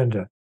same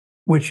agenda,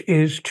 which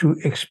is to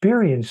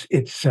experience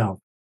itself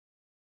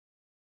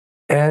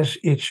as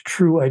its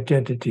true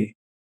identity,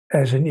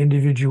 as an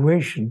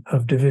individuation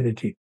of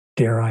divinity,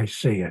 dare I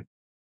say it.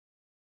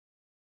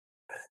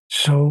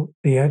 So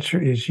the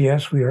answer is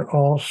yes, we are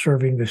all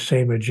serving the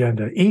same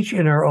agenda, each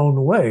in our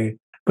own way,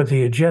 but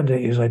the agenda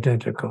is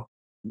identical.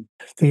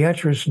 The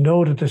answer is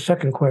no to the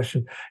second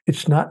question.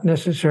 It's not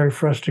necessary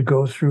for us to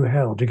go through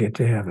hell to get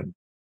to heaven.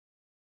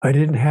 I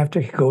didn't have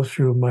to go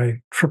through my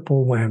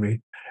triple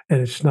whammy,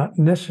 and it's not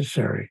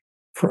necessary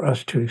for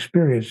us to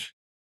experience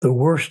the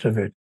worst of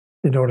it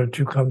in order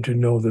to come to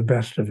know the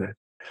best of it.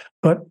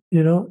 But,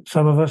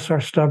 some of us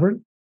are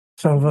stubborn.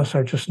 Some of us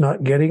are just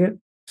not getting it.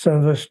 Some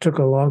of us took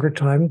a longer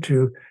time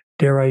to,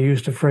 dare I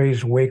use the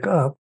phrase, wake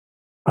up.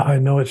 I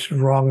know it's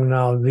wrong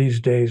now these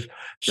days,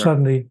 Sure.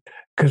 Suddenly,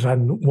 because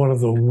I'm one of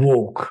the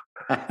woke.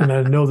 And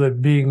I know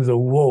that being the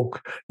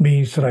woke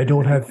means that I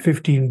don't have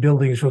 15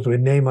 buildings with my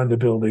name on the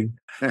building.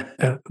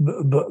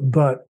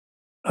 But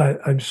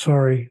I'm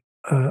sorry.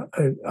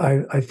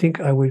 I think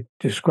I would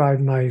describe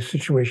my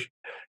situation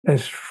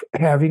as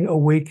having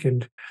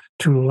awakened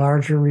to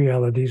larger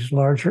realities,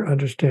 larger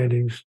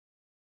understandings,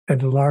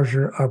 and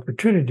larger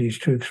opportunities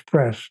to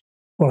express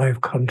what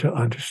I've come to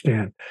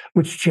understand,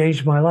 which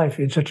changed my life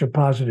in such a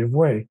positive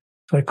way.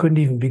 So I couldn't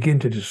even begin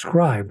to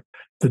describe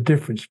the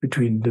difference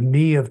between the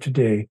me of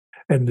today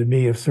and the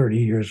me of 30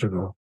 years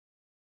ago.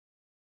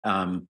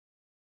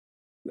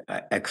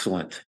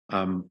 Excellent.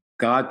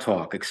 God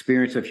Talk,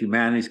 Experience of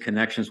Humanity's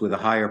Connections with a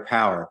Higher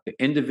Power. The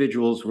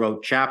individuals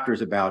wrote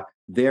chapters about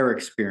their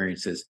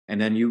experiences, and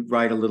then you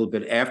write a little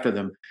bit after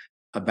them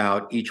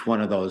about each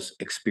one of those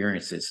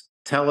experiences.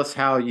 Tell us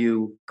how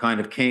you kind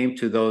of came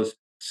to those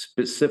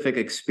specific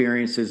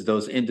experiences,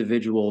 those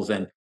individuals,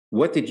 and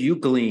what did you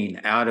glean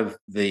out of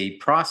the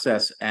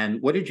process,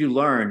 and what did you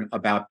learn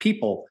about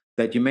people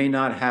that you may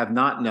not have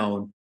not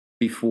known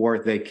before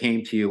they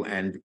came to you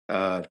and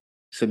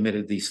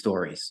submitted these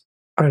stories?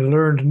 I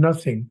learned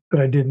nothing that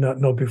I did not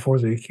know before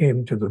they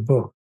came to the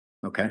book.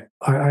 Okay.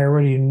 I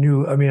already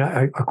knew. I mean,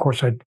 of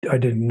course, I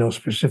didn't know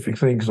specific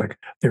things like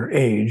their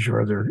age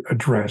or their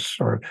address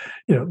or,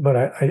 but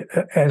I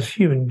as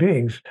human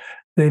beings,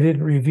 they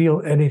didn't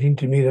reveal anything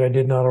to me that I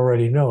did not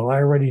already know. I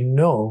already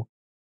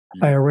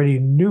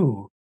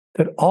knew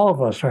that all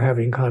of us are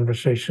having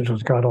conversations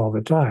with God all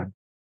the time.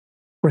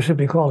 We're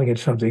simply calling it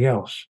something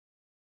else.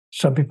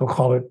 Some people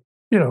call it,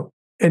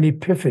 an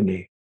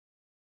epiphany,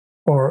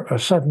 or a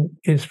sudden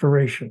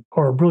inspiration,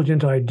 or a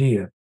brilliant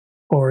idea,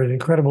 or an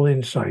incredible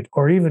insight,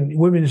 or even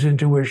women's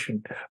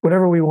intuition,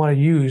 whatever we want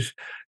to use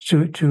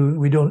to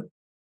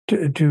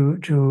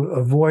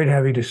avoid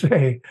having to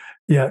say,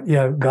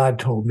 yeah, God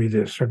told me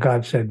this, or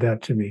God said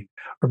that to me,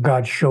 or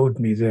God showed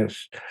me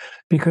this,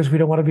 because we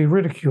don't want to be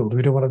ridiculed,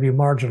 we don't want to be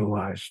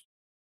marginalized.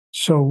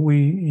 So we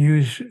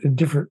use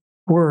different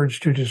words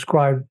to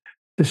describe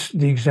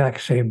the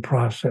exact same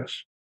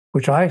process,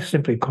 which I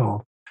simply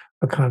call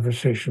a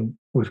conversation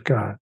with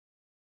God.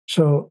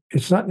 So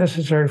it's not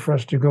necessary for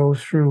us to go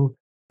through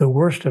the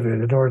worst of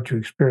it in order to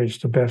experience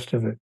the best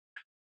of it.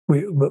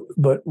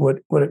 But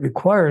what it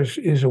requires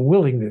is a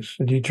willingness,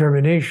 a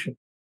determination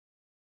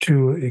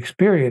to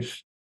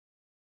experience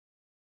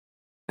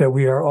that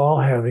we are all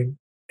having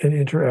an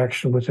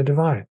interaction with the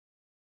divine,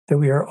 that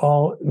we are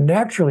all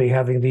naturally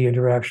having the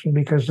interaction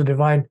because the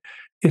divine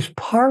is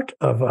part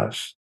of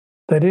us.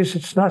 That is,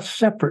 it's not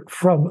separate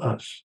from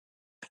us.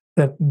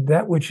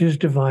 That which is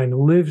divine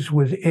lives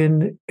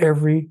within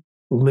every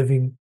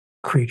living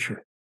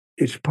creature.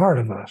 It's part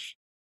of us.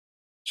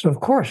 So,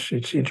 of course,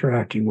 it's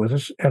interacting with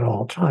us at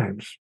all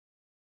times.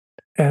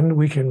 And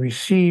we can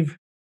receive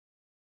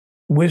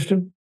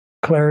wisdom,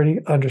 clarity,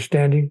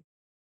 understanding,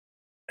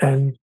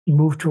 and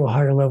move to a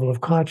higher level of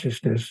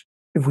consciousness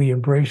if we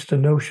embrace the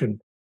notion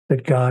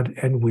that God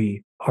and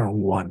we are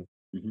one.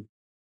 Mm-hmm.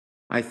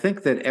 I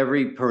think that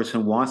every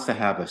person wants to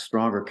have a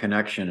stronger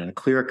connection and a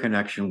clearer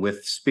connection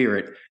with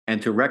spirit and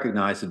to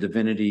recognize the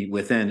divinity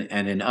within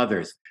and in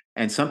others.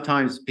 And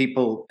sometimes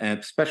people,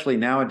 especially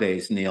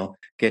nowadays, Neale,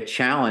 get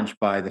challenged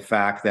by the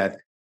fact that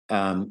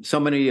so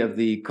many of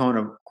the quote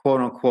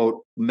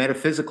unquote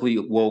metaphysically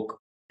woke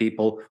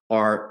people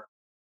are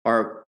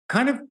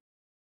kind of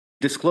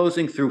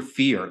disclosing through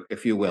fear,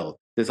 if you will.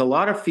 There's a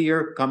lot of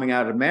fear coming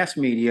out of mass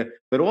media,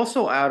 but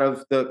also out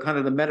of the kind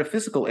of the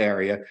metaphysical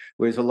area,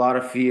 where there's a lot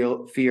of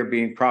fear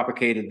being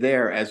propagated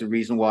there as a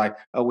reason why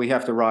we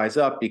have to rise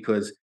up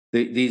because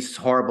these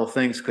horrible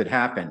things could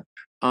happen.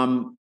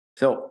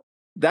 So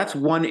that's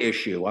one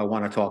issue I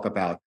want to talk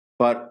about.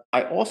 But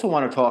I also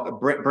want to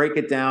break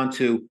it down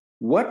to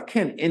what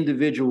can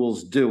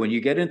individuals do, and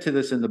you get into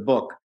this in the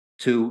book,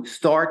 to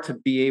start to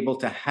be able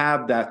to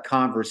have that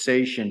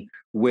conversation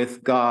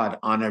with God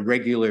on a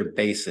regular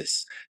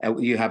basis.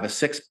 You have a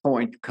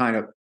 6-point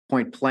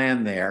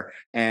plan there,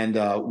 and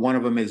one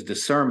of them is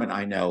discernment,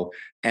 I know.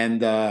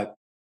 And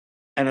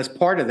as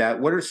part of that,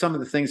 what are some of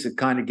the things that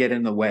kind of get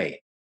in the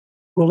way?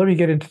 Well, let me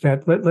get into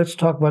that. Let's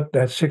talk about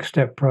that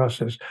 6-step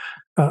process.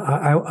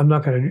 I'm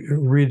not going to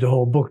read the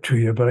whole book to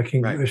you, but I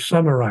can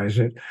summarize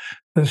it.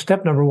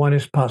 Step number 1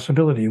 is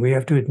possibility. We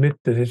have to admit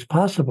that it's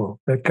possible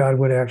that God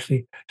would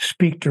actually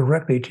speak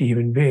directly to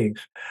human beings.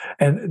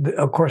 And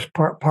of course,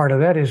 part of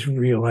that is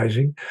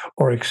realizing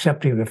or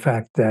accepting the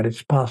fact that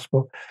it's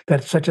possible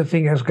that such a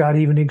thing as God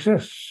even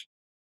exists.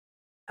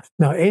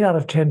 Now, 8 out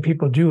of 10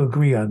 people do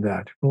agree on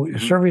that.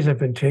 Surveys have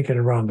been taken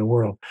around the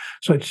world.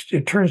 So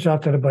it turns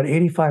out that about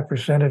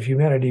 85% of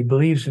humanity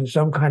believes in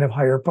some kind of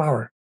higher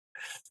power.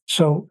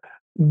 So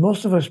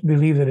most of us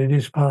believe that it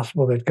is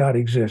possible that God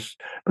exists,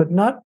 but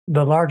not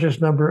the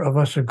largest number of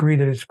us agree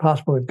that it's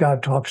possible that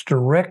God talks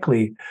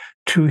directly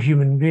to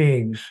human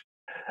beings,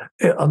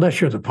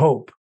 unless you're the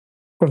Pope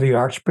or the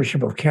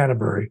Archbishop of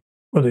Canterbury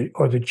or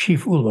the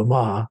chief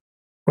ulama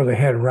or the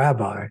head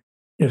rabbi.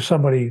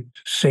 Somebody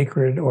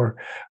sacred or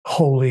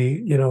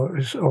holy,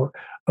 or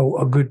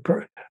a good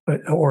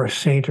or a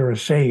saint or a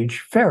sage,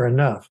 fair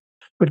enough.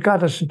 But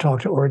God doesn't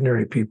talk to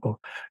ordinary people.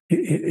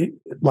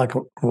 Like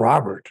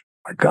Robert,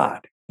 my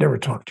God, never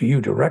talked to you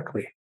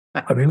directly.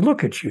 I mean,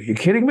 look at you. You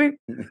kidding me?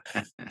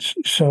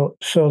 So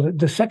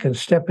the second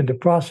step in the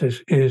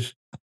process is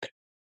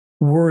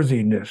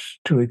worthiness,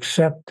 to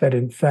accept that,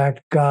 in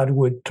fact, God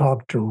would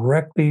talk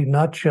directly,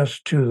 not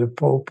just to the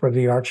Pope or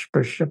the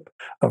Archbishop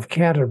of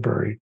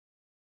Canterbury,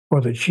 or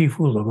the chief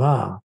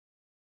ulama,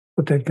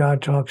 but that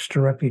God talks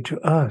directly to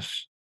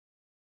us,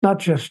 not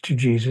just to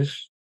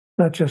Jesus,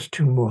 not just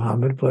to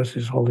Muhammad, bless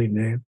his holy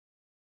name,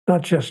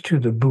 not just to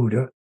the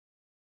Buddha,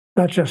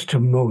 not just to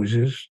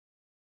Moses,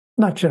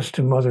 not just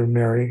to Mother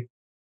Mary,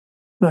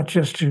 not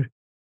just to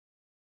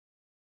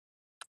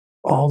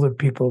all the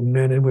people,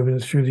 men and women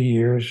through the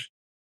years,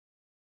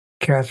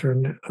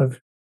 Catherine of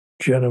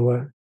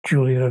Genoa,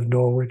 Julian of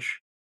Norwich.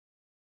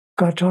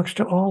 God talks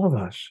to all of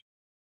us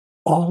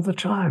all the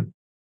time.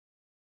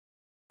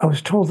 I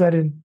was told that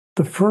in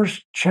the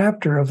first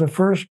chapter of the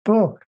first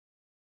book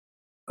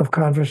of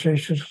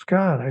Conversations with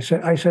God.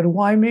 I said,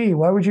 why me?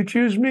 Why would you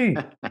choose me?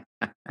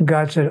 And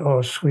God said,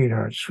 oh,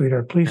 sweetheart,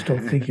 please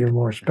don't think you're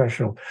more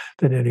special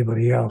than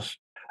anybody else.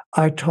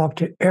 I talk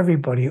to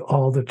everybody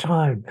all the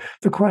time.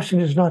 The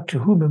question is not to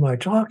whom am I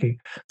talking?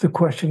 The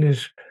question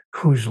is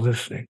who's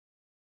listening.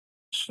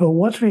 So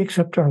once we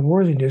accept our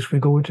worthiness, we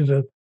go into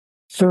the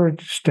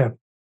third step,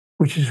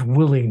 which is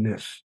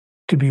willingness.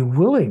 To be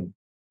willing,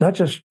 not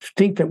just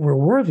think that we're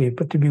worthy,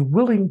 but to be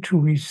willing to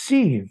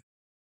receive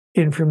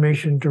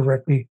information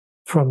directly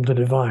from the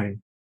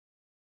divine.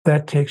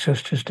 That takes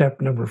us to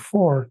step number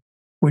 4,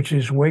 which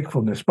is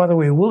wakefulness. By the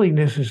way,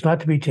 willingness is not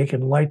to be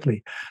taken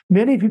lightly.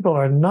 Many people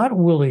are not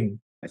willing.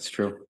 That's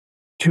true.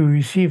 To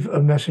receive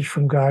a message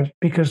from God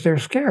because they're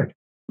scared.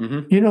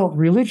 Mm-hmm.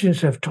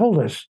 Religions have told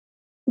us,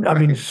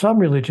 some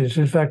religions,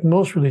 in fact,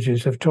 most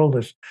religions have told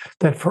us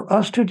that for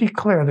us to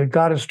declare that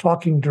God is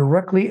talking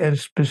directly and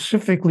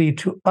specifically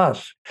to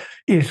us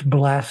is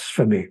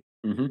blasphemy.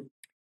 Mm-hmm.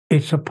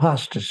 It's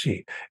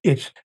apostasy.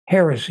 It's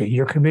heresy.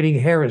 You're committing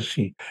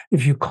heresy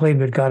if you claim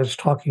that God is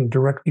talking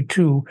directly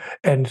to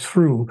and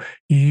through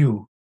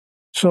you.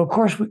 So, of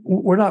course,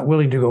 we're not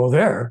willing to go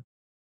there.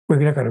 We're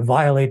not going to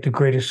violate the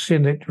greatest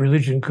sin that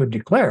religion could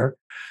declare.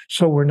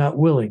 So we're not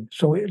willing.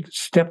 So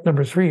step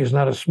number 3 is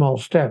not a small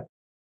step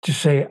to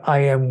say, I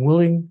am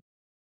willing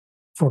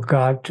for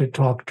God to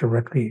talk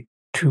directly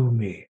to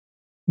me.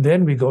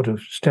 Then we go to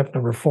step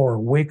number 4,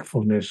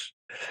 wakefulness,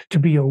 to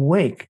be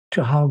awake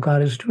to how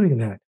God is doing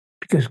that,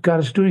 because God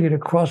is doing it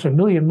across a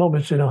million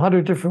moments in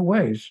 100 different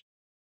ways.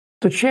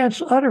 The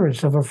chance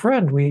utterance of a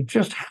friend we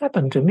just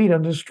happened to meet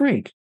on the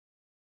street,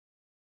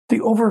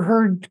 the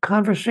overheard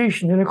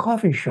conversation in a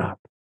coffee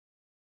shop,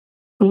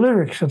 the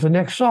lyrics of the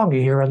next song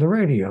you hear on the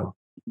radio,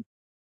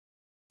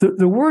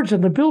 the words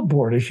on the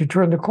billboard as you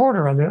turn the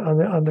corner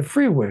on the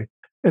freeway,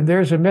 and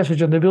there's a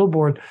message on the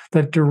billboard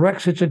that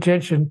directs its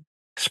attention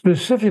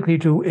specifically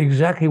to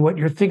exactly what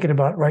you're thinking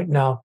about right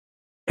now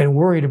and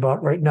worried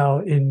about right now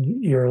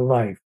in your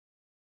life.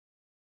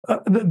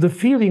 The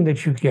feeling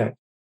that you get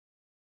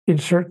in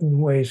certain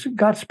ways,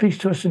 God speaks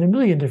to us in a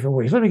million different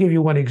ways. Let me give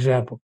you one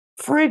example.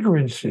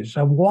 Fragrances.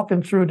 I'm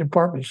walking through a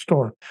department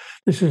store.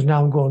 This is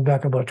now going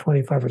back about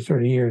 25 or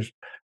 30 years,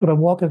 but I'm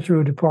walking through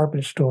a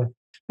department store,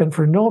 and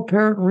for no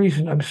apparent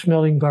reason, I'm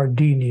smelling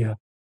gardenia.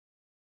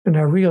 And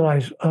I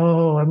realize,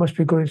 oh, I must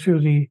be going through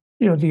the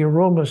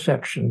aroma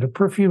section, the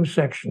perfume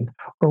section,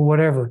 or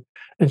whatever.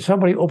 And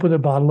somebody opened a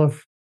bottle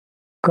of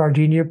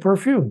gardenia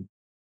perfume.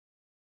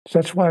 So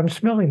that's why I'm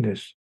smelling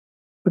this.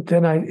 But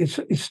then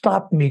it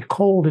stopped me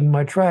cold in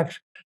my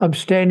tracks. I'm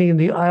standing in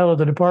the aisle of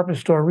the department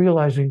store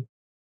realizing,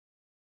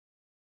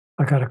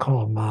 I got to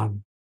call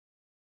Mom.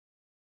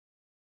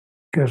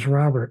 Because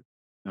Robert.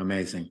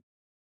 Amazing.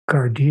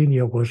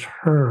 Gardenia was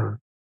her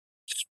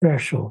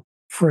special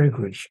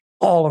fragrance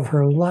all of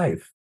her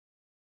life.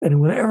 And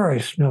whenever I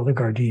smelled the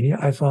gardenia,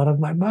 I thought of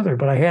my mother.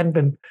 But I hadn't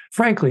been,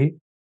 frankly,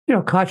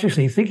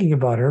 consciously thinking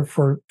about her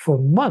for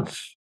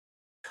months.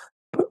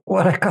 But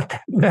when I got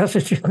that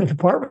message in the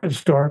department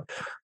store,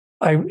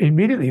 I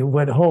immediately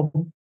went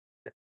home.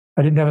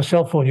 I didn't have a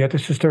cell phone yet.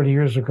 This is 30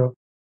 years ago.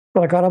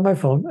 But I got on my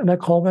phone and I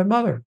called my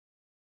mother.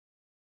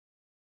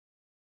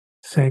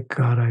 Thank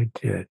God I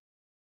did.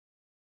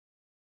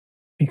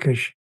 Because,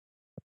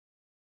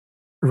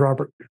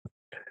 Robert,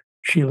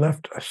 she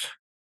left us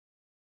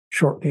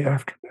shortly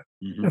after that.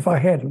 Mm-hmm. If I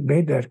hadn't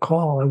made that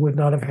call, I would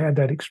not have had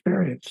that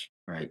experience.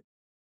 Right.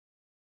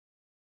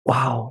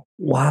 Wow.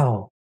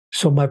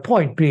 So my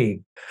point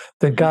being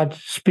that God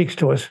speaks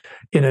to us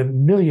in a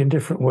million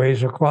different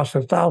ways across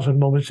 1,000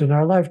 moments in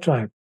our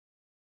lifetime.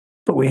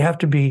 But we have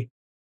to be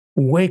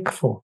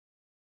wakeful.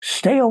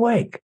 Stay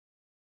awake.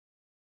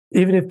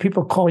 Even if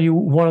people call you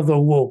one of the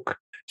woke,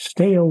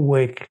 stay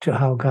awake to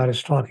how God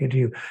is talking to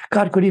you.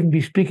 God could even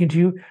be speaking to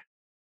you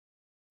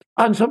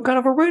on some kind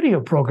of a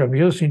radio program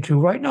you're listening to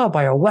right now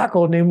by a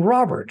wacko named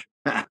Robert,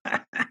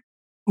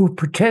 who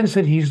pretends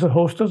that he's the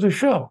host of the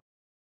show.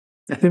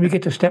 Then we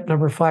get to step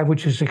number 5,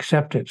 which is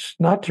acceptance,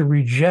 not to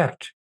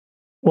reject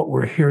what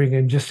we're hearing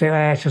and just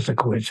say, it's just a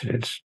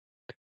coincidence.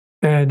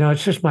 And no,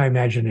 it's just my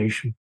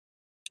imagination.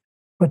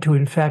 But to,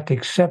 in fact,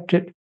 accept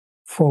it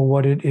for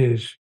what it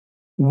is.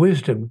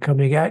 Wisdom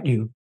coming at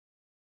you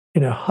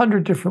in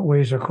 100 different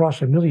ways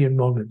across a million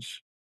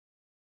moments.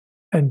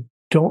 And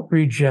don't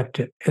reject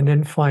it. And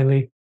then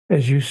finally,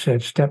 as you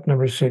said, step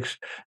number 6,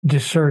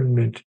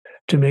 discernment,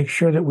 to make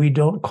sure that we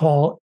don't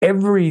call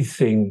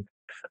everything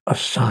a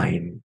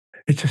sign.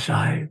 It's a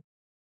sign.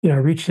 I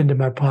reached into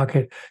my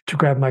pocket to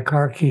grab my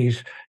car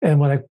keys. And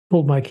when I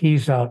pulled my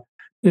keys out,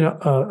 a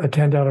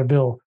 $10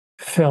 bill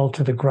fell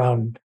to the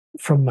ground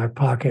from my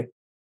pocket.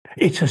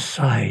 It's a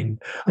sign.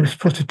 I'm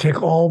supposed to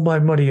take all my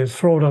money and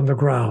throw it on the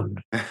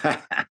ground.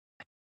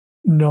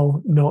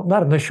 No,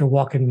 not unless you're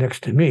walking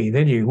next to me.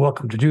 Then you're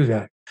welcome to do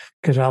that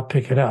because I'll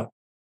pick it up.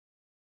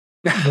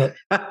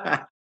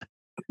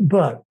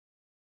 But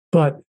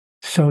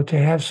so to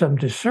have some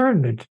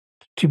discernment,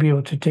 to be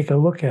able to take a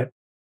look at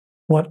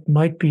what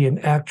might be an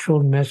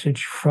actual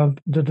message from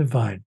the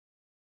divine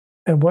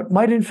and what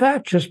might in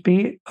fact just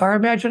be our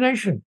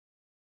imagination.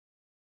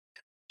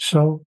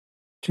 So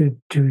to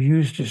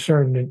use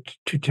discernment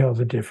to tell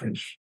the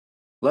difference.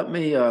 Let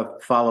me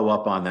follow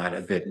up on that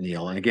a bit,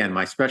 Neale. And again,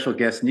 my special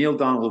guest, Neale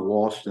Donald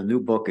Walsch. The new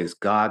book is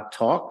God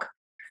Talk: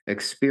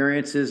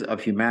 Experiences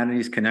of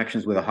Humanity's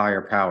Connections with a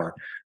Higher Power.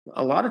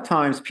 A lot of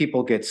times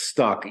people get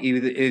stuck,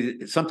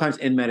 sometimes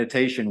in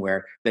meditation,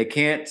 where they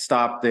can't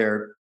stop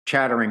their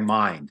chattering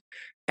mind.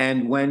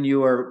 And when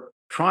you are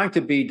trying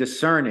to be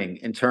discerning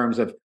in terms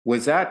of,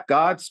 was that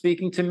God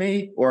speaking to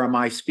me, or am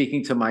I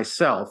speaking to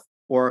myself,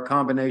 or a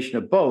combination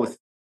of both?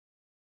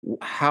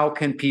 How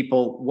can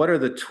people, what are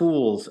the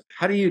tools?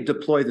 How do you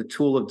deploy the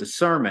tool of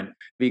discernment?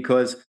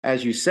 Because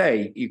as you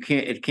say,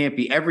 it can't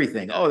be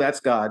everything. Oh, that's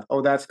God.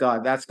 Oh, that's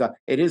God. That's God.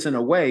 It is in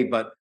a way,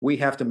 but we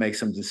have to make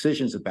some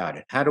decisions about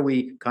it. How do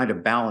we kind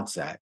of balance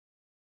that?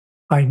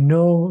 I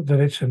know that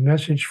it's a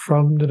message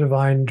from the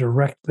divine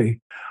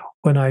directly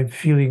when I'm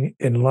feeling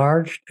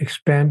enlarged,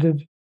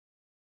 expanded,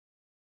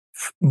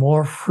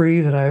 more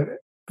free than I've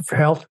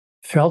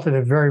felt in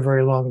a very,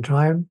 very long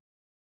time,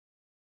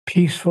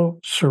 peaceful,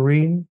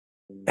 serene,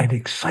 and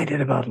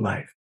excited about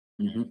life.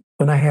 Mm-hmm.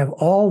 When I have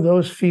all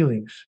those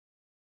feelings,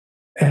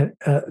 and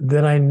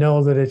then I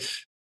know that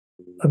it's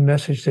a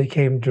message that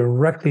came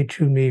directly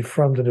to me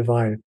from the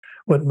divine,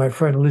 what my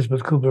friend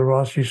Elizabeth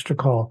Kubler-Ross used to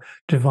call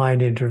divine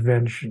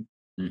intervention.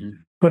 Mm-hmm.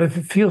 But if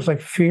it feels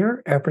like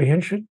fear,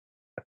 apprehension,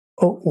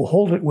 well,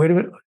 hold it, wait a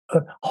minute,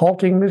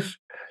 halting this,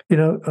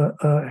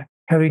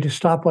 having to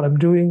stop what I'm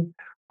doing,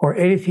 or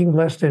anything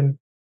less than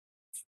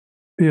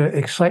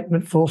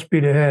excitement, full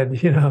speed ahead,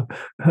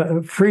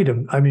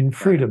 freedom. I mean,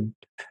 freedom.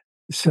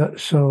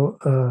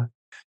 So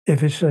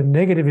if it's a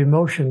negative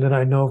emotion that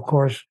I know, of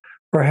course,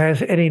 or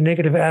has any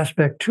negative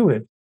aspect to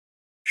it,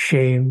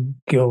 shame,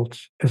 guilt,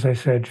 as I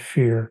said,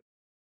 fear,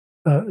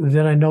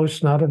 then I know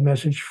it's not a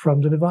message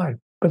from the divine.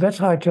 But that's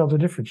how I tell the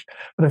difference.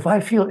 But if I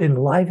feel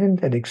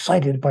enlivened and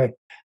excited by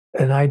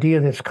an idea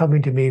that's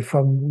coming to me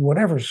from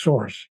whatever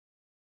source,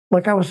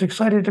 like I was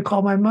excited to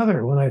call my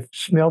mother when I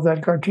smelled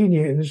that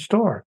gardenia in the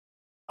store.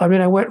 I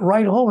mean, I went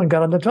right home and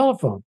got on the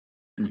telephone,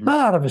 Mm-hmm. not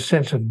out of a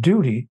sense of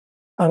duty,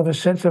 out of a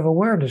sense of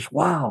awareness.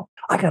 Wow,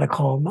 I got to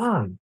call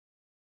Mom.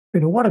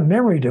 What a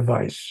memory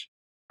device.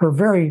 Her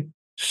very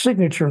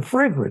signature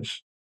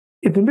fragrance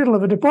in the middle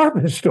of a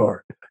department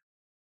store.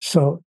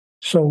 So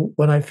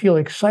when I feel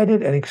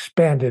excited and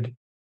expanded,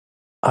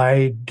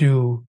 I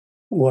do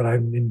what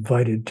I'm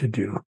invited to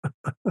do.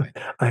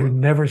 I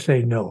never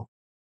say no.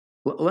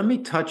 Well, let me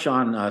touch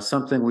on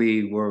something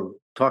we were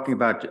talking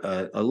about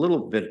a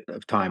little bit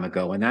of time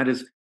ago, and that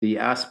is the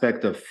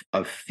aspect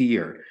of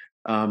fear.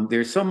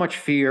 There's so much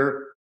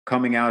fear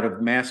coming out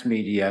of mass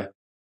media.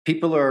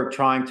 People are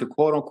trying to,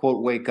 quote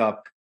unquote, wake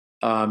up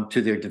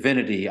to their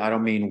divinity. I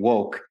don't mean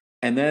woke.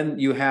 And then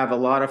you have a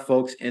lot of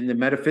folks in the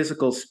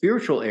metaphysical,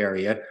 spiritual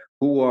area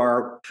who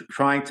are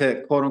trying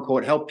to, quote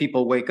unquote, help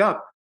people wake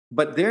up.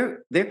 But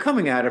they're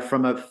coming at it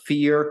from a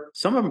fear.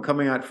 Some of them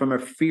coming at it from a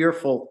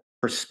fearful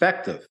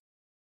perspective.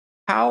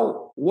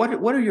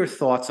 What are your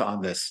thoughts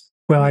on this?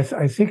 Well, I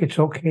think it's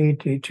okay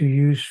to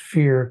use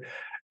fear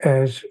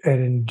as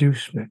an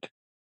inducement.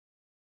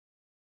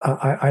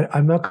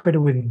 I'm not going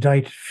to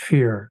indict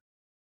fear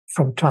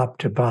from top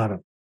to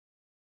bottom.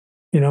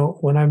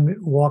 When I'm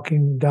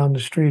walking down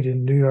the street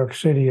in New York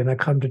City and I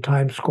come to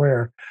Times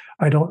Square,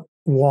 I don't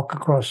walk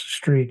across the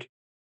street,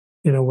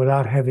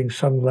 without having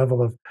some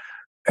level of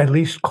at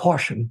least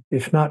caution,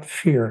 if not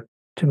fear,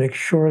 to make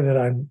sure that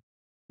I'm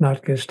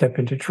not going to step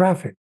into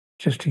traffic,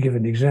 just to give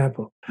an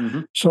example.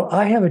 Mm-hmm. So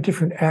I have a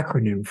different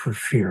acronym for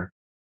fear.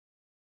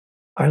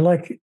 I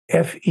like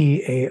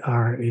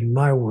FEAR in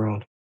my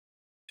world,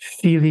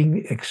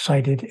 feeling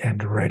excited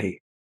and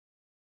ready.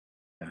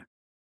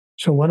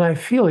 So when I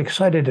feel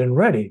excited and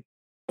ready,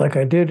 like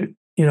I did,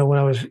 when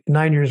I was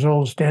 9 years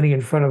old, standing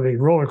in front of a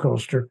roller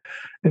coaster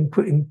and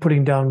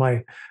putting down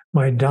my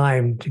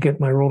dime to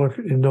get my roller.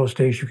 In those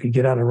days, you could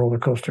get on a roller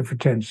coaster for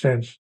 10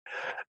 cents.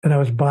 And I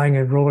was buying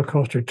a roller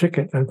coaster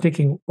ticket. And I'm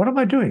thinking, what am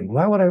I doing?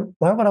 Why would I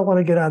want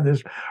to get on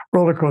this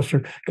roller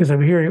coaster? Because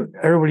I'm hearing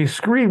everybody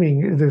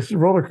screaming. This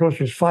roller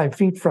coaster is 5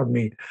 feet from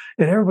me,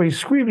 and everybody's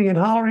screaming and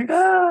hollering.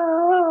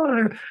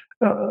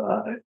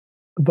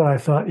 But I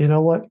thought, you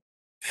know what?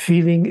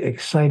 Feeling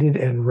excited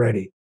and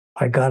ready.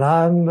 I got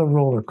on the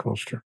roller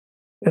coaster,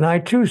 and I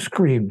too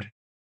screamed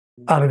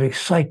out of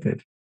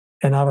excitement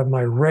and out of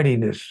my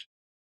readiness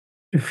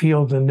to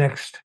feel the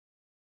next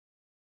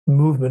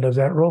movement of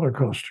that roller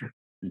coaster.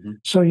 Mm-hmm.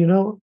 So,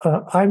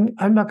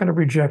 I'm not going to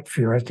reject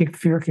fear. I think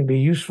fear can be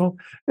useful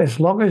as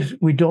long as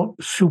we don't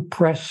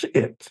suppress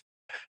it.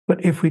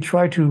 But if we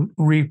try to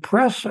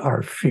repress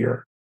our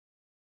fear,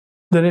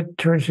 then it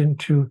turns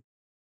into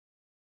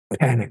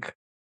panic.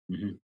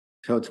 Mm-hmm.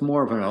 So it's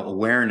more of an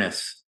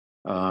awareness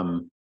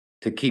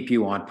to keep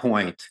you on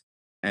point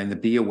and to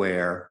be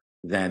aware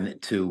than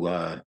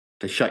to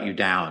shut you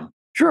down.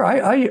 Sure,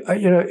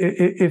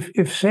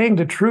 if saying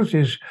the truth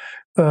is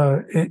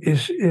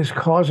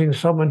causing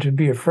someone to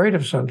be afraid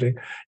of something,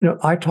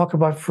 I talk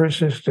about, for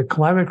instance, the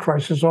climate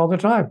crisis all the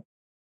time,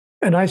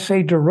 and I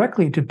say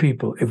directly to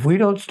people, if we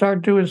don't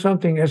start doing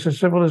something as a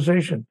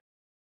civilization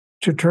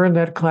to turn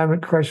that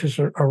climate crisis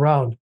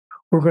around,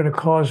 we're going to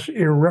cause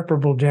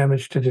irreparable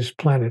damage to this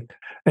planet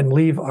and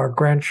leave our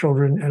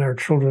grandchildren and our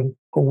children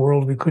a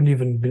world we couldn't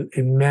even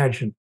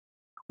imagine.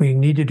 We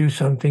need to do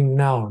something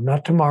now,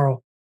 not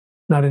tomorrow,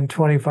 not in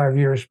 25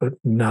 years, but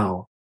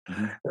now.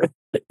 Mm-hmm.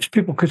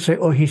 People could say,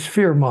 oh, he's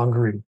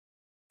fear-mongering.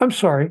 I'm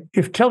sorry.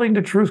 If telling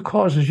the truth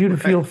causes you to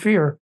feel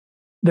fear,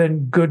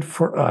 then good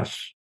for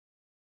us.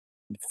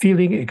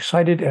 Feeling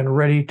excited and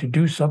ready to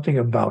do something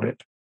about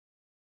it.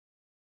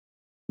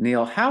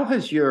 Neale, how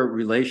has your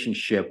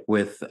relationship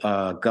with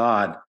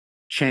God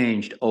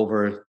changed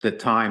over the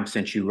time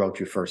since you wrote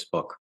your first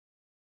book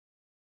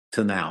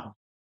to now?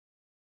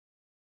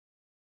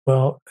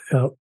 Well,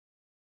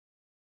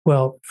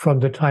 from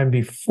the time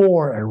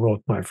before I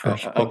wrote my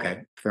first book.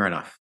 Okay, fair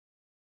enough.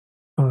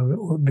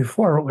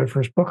 Before I wrote my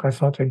first book, I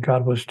thought that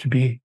God was to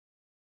be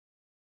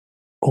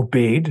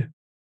obeyed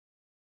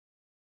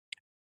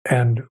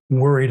and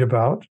worried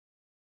about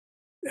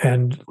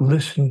and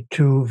listened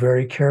to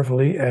very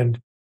carefully and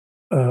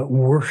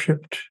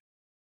worshipped,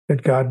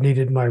 that God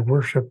needed my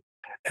worship,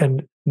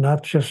 and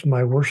not just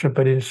my worship,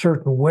 but in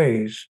certain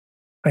ways.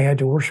 I had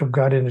to worship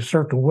God in a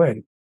certain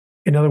way.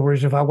 In other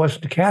words, if I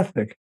wasn't a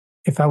Catholic,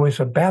 if I was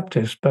a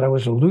Baptist, but I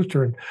was a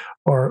Lutheran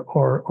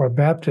or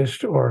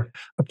Baptist or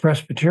a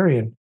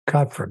Presbyterian,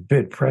 God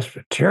forbid,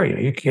 Presbyterian,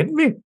 are you kidding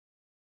me?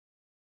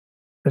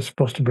 That's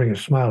supposed to bring a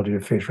smile to your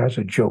face. That's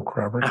a joke,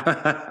 Robert.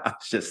 I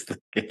was just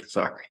thinking,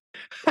 sorry.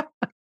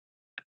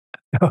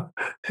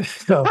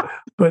 So,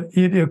 but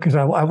because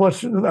I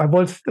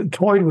once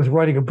toyed with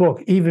writing a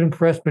book. Even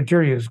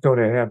Presbyterians go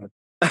to heaven.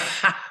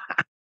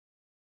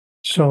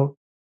 So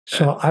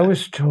I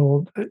was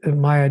told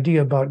my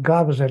idea about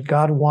God was that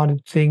God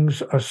wanted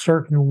things a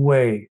certain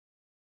way,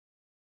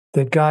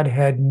 that God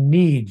had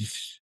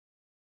needs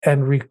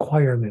and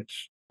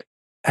requirements.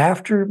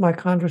 After my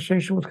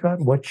conversation with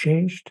God, what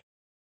changed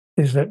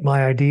is that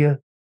my idea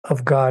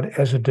of God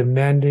as a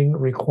demanding,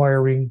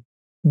 requiring,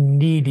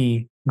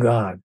 needy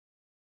God.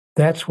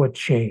 That's what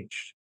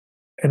changed.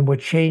 And what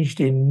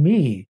changed in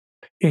me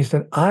is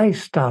that I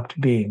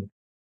stopped being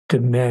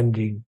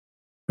demanding,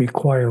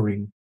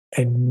 requiring,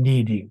 and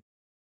needing.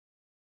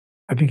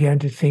 I began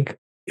to think,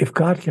 if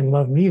God can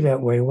love me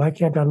that way, why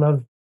can't I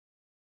love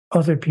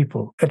other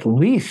people? At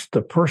least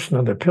the person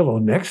on the pillow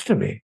next to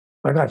me.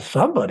 I got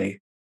somebody.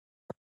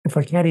 If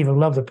I can't even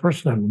love the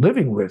person I'm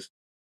living with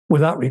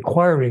without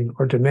requiring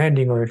or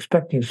demanding or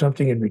expecting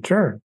something in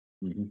return,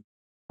 mm-hmm.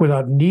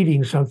 without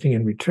needing something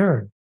in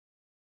return,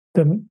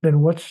 then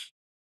what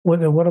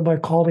am I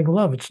calling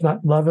love? It's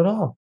not love at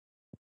all.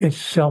 It's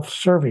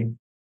self-serving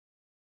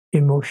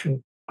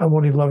emotion. I'm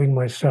only loving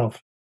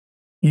myself,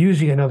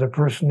 using another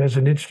person as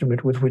an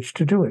instrument with which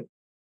to do it.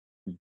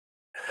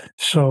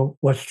 So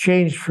what's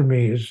changed for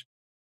me is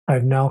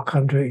I've now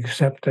come to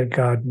accept that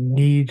God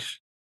needs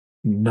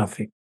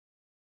nothing,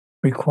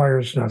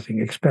 requires nothing,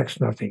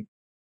 expects nothing,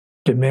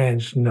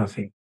 demands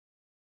nothing,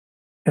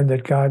 and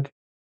that God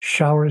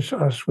showers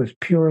us with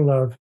pure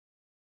love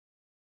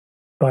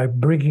by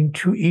bringing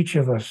to each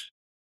of us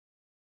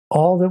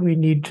all that we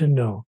need to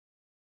know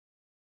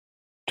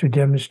to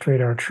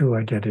demonstrate our true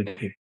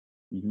identity.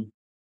 Mm-hmm.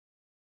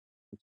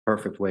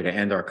 Perfect way to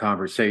end our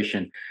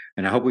conversation.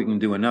 And I hope we can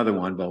do another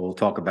one, but we'll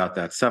talk about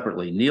that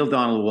separately. Neale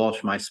Donald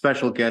Walsch, my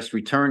special guest,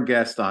 return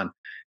guest on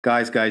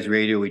Guys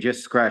Radio. We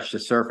just scratched the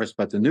surface,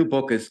 but the new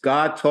book is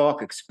God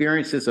Talk,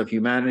 Experiences of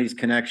Humanity's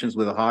Connections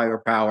with a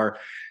Higher Power.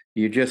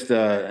 You're just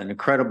an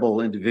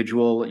incredible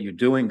individual. You're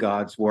doing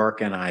God's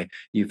work, and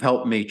you've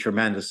helped me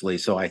tremendously.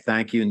 So I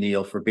thank you,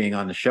 Neale, for being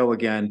on the show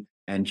again,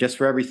 and just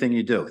for everything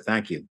you do.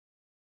 Thank you.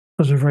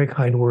 Those are very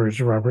kind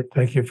words, Robert.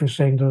 Thank you for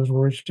saying those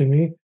words to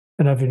me,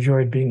 and I've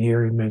enjoyed being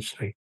here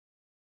immensely.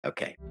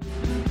 Okay.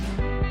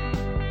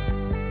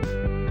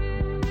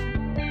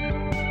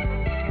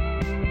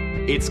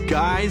 It's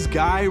Guys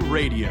Guy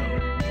Radio.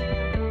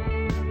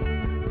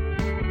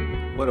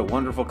 What a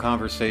wonderful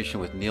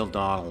conversation with Neale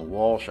Donald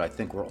Walsch. I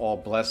think we're all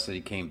blessed that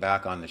he came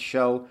back on the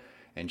show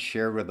and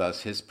shared with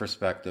us his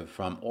perspective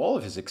from all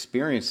of his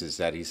experiences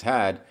that he's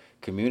had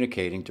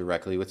communicating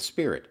directly with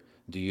Spirit.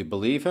 Do you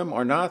believe him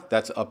or not?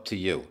 That's up to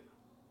you.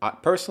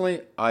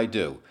 Personally, I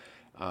do.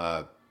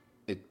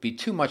 It'd be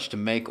too much to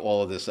make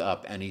all of this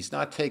up, and he's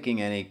not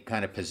taking any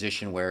kind of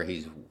position where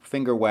he's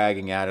finger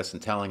wagging at us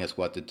and telling us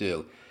what to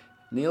do.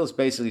 Neale's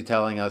basically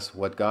telling us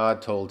what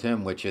God told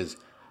him, which is,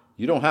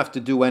 you don't have to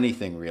do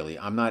anything, really.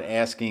 I'm not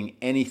asking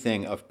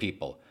anything of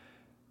people.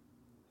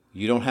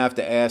 You don't have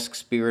to ask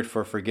Spirit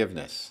for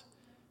forgiveness.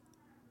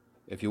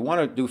 if you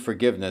want to do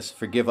forgiveness,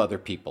 forgive other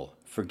people,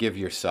 forgive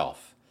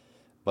yourself.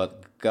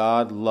 But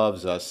God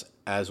loves us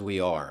as we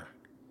are,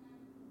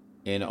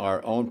 in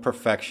our own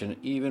perfection,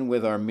 even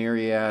with our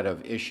myriad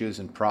of issues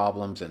and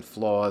problems and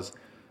flaws.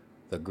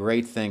 The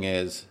great thing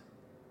is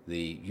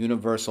the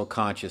universal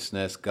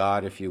consciousness,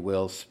 God, if you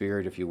will,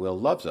 Spirit, if you will,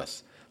 loves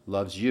us,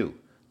 loves you,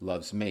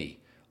 loves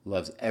me,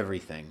 loves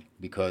everything,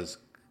 because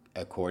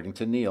according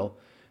to Neale,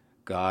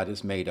 God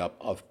is made up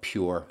of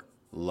pure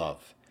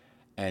love.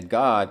 And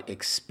God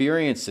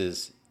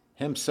experiences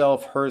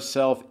himself,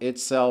 herself,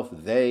 itself,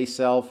 they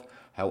self,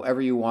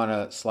 however you want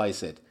to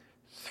slice it,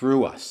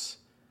 through us.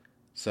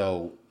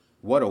 So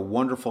what a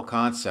wonderful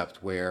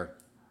concept where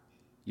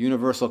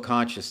universal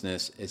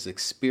consciousness is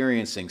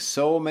experiencing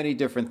so many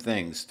different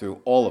things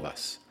through all of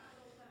us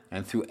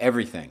and through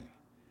everything.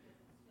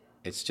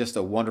 It's just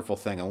a wonderful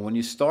thing. And when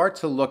you start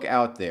to look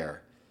out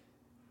there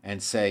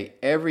and say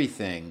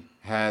everything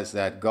has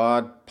that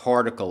God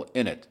particle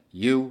in it,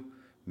 you,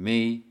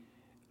 me,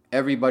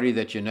 everybody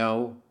that you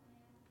know,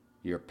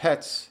 your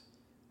pets,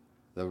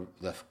 the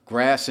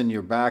grass in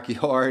your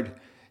backyard,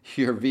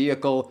 your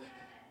vehicle,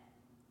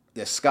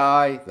 the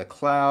sky, the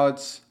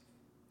clouds,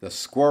 the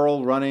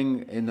squirrel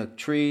running in the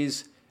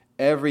trees,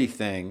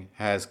 everything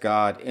has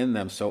God in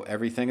them, so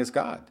everything is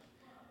God.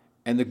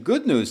 And the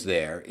good news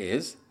there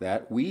is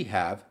that we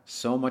have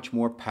so much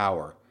more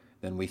power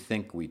than we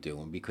think we do.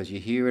 And because you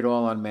hear it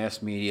all on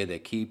mass media, they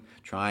keep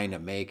trying to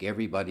make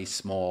everybody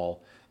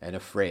small and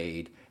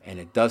afraid, and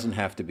it doesn't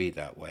have to be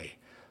that way.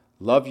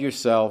 Love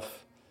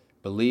yourself,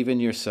 believe in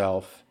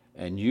yourself,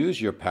 and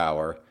use your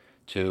power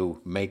to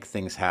make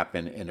things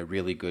happen in a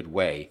really good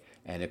way.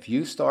 And if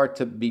you start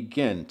to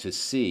begin to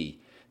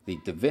see the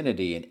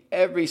divinity in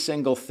every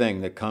single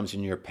thing that comes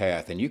in your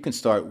path, and you can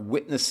start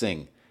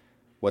witnessing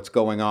what's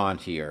going on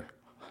here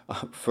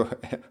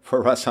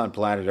for us on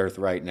planet Earth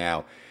right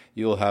now,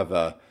 you'll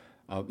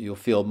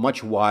feel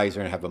much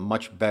wiser and have a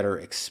much better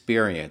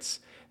experience.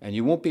 And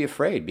you won't be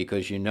afraid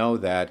because you know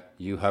that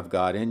you have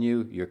God in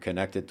you, you're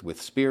connected with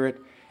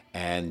Spirit,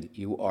 and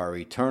you are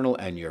eternal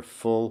and you're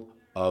full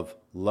of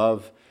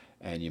love.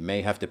 And you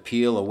may have to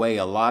peel away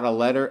a lot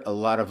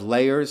of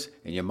layers,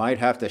 and you might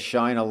have to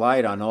shine a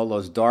light on all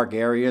those dark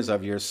areas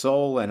of your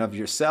soul and of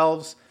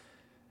yourselves.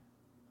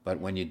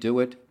 But when you do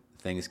it,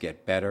 things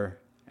get better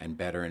and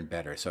better and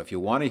better. So if you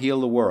want to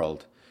heal the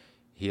world,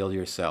 heal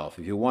yourself.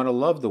 If you want to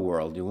love the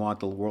world, you want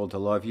the world to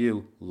love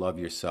you, love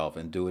yourself,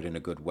 and do it in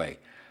a good way.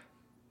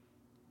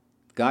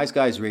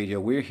 Guys Radio,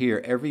 we're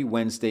here every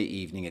Wednesday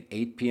evening at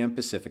 8 p.m.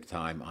 Pacific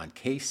Time on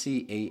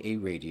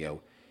KCAA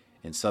Radio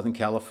in Southern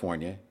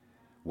California,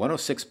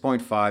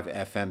 106.5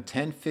 FM,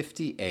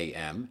 1050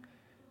 AM.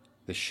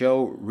 The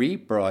show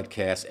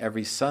rebroadcasts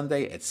every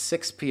Sunday at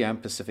 6 p.m.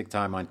 Pacific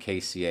Time on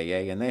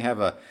KCAA, and they have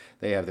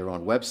their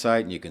own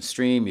website, and you can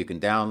stream, you can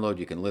download,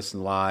 you can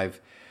listen live.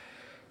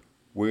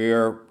 We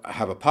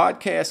have a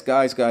podcast,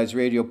 Guys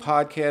Radio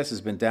Podcast, has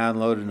been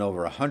downloaded in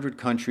over 100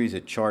 countries.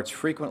 It charts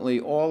frequently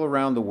all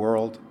around the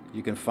world.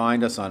 You can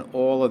find us on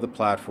all of the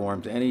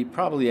platforms.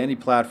 Probably any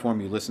platform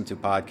you listen to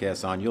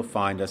podcasts on, you'll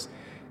find us,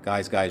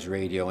 Guys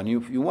Radio. And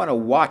if you want to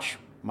watch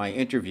my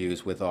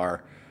interviews with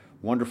our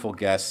wonderful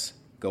guests,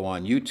 go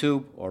on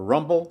YouTube or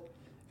Rumble,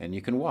 and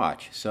you can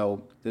watch.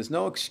 So there's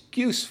no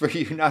excuse for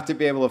you not to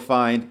be able to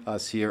find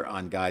us here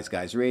on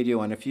Guys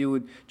Radio. And if you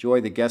would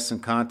enjoy the guests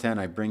and content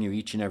I bring you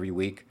each and every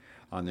week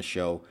on the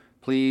show,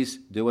 please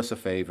do us a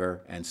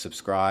favor and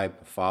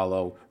subscribe,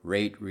 follow,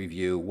 rate,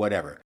 review,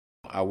 whatever.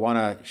 I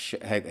want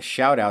to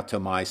shout out to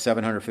my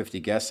 750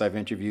 guests I've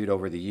interviewed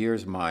over the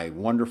years. My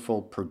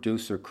wonderful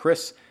producer,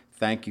 Chris.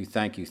 Thank you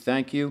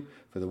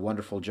for the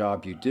wonderful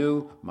job you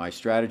do. My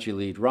strategy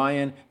lead,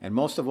 Ryan. And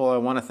most of all, I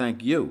want to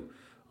thank you,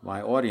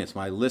 my audience,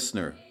 my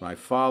listener, my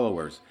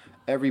followers,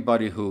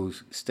 everybody who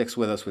sticks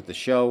with us with the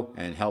show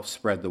and helps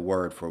spread the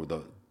word for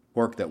the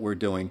work that we're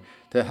doing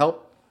to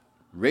help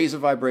raise the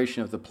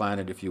vibration of the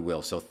planet, if you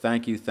will. So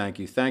thank you. I'm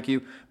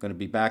going to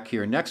be back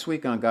here next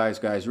week on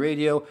Guys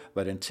Radio.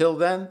 But until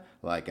then,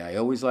 like I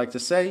always like to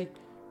say,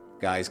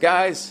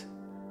 guys,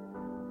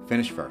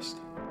 finish first.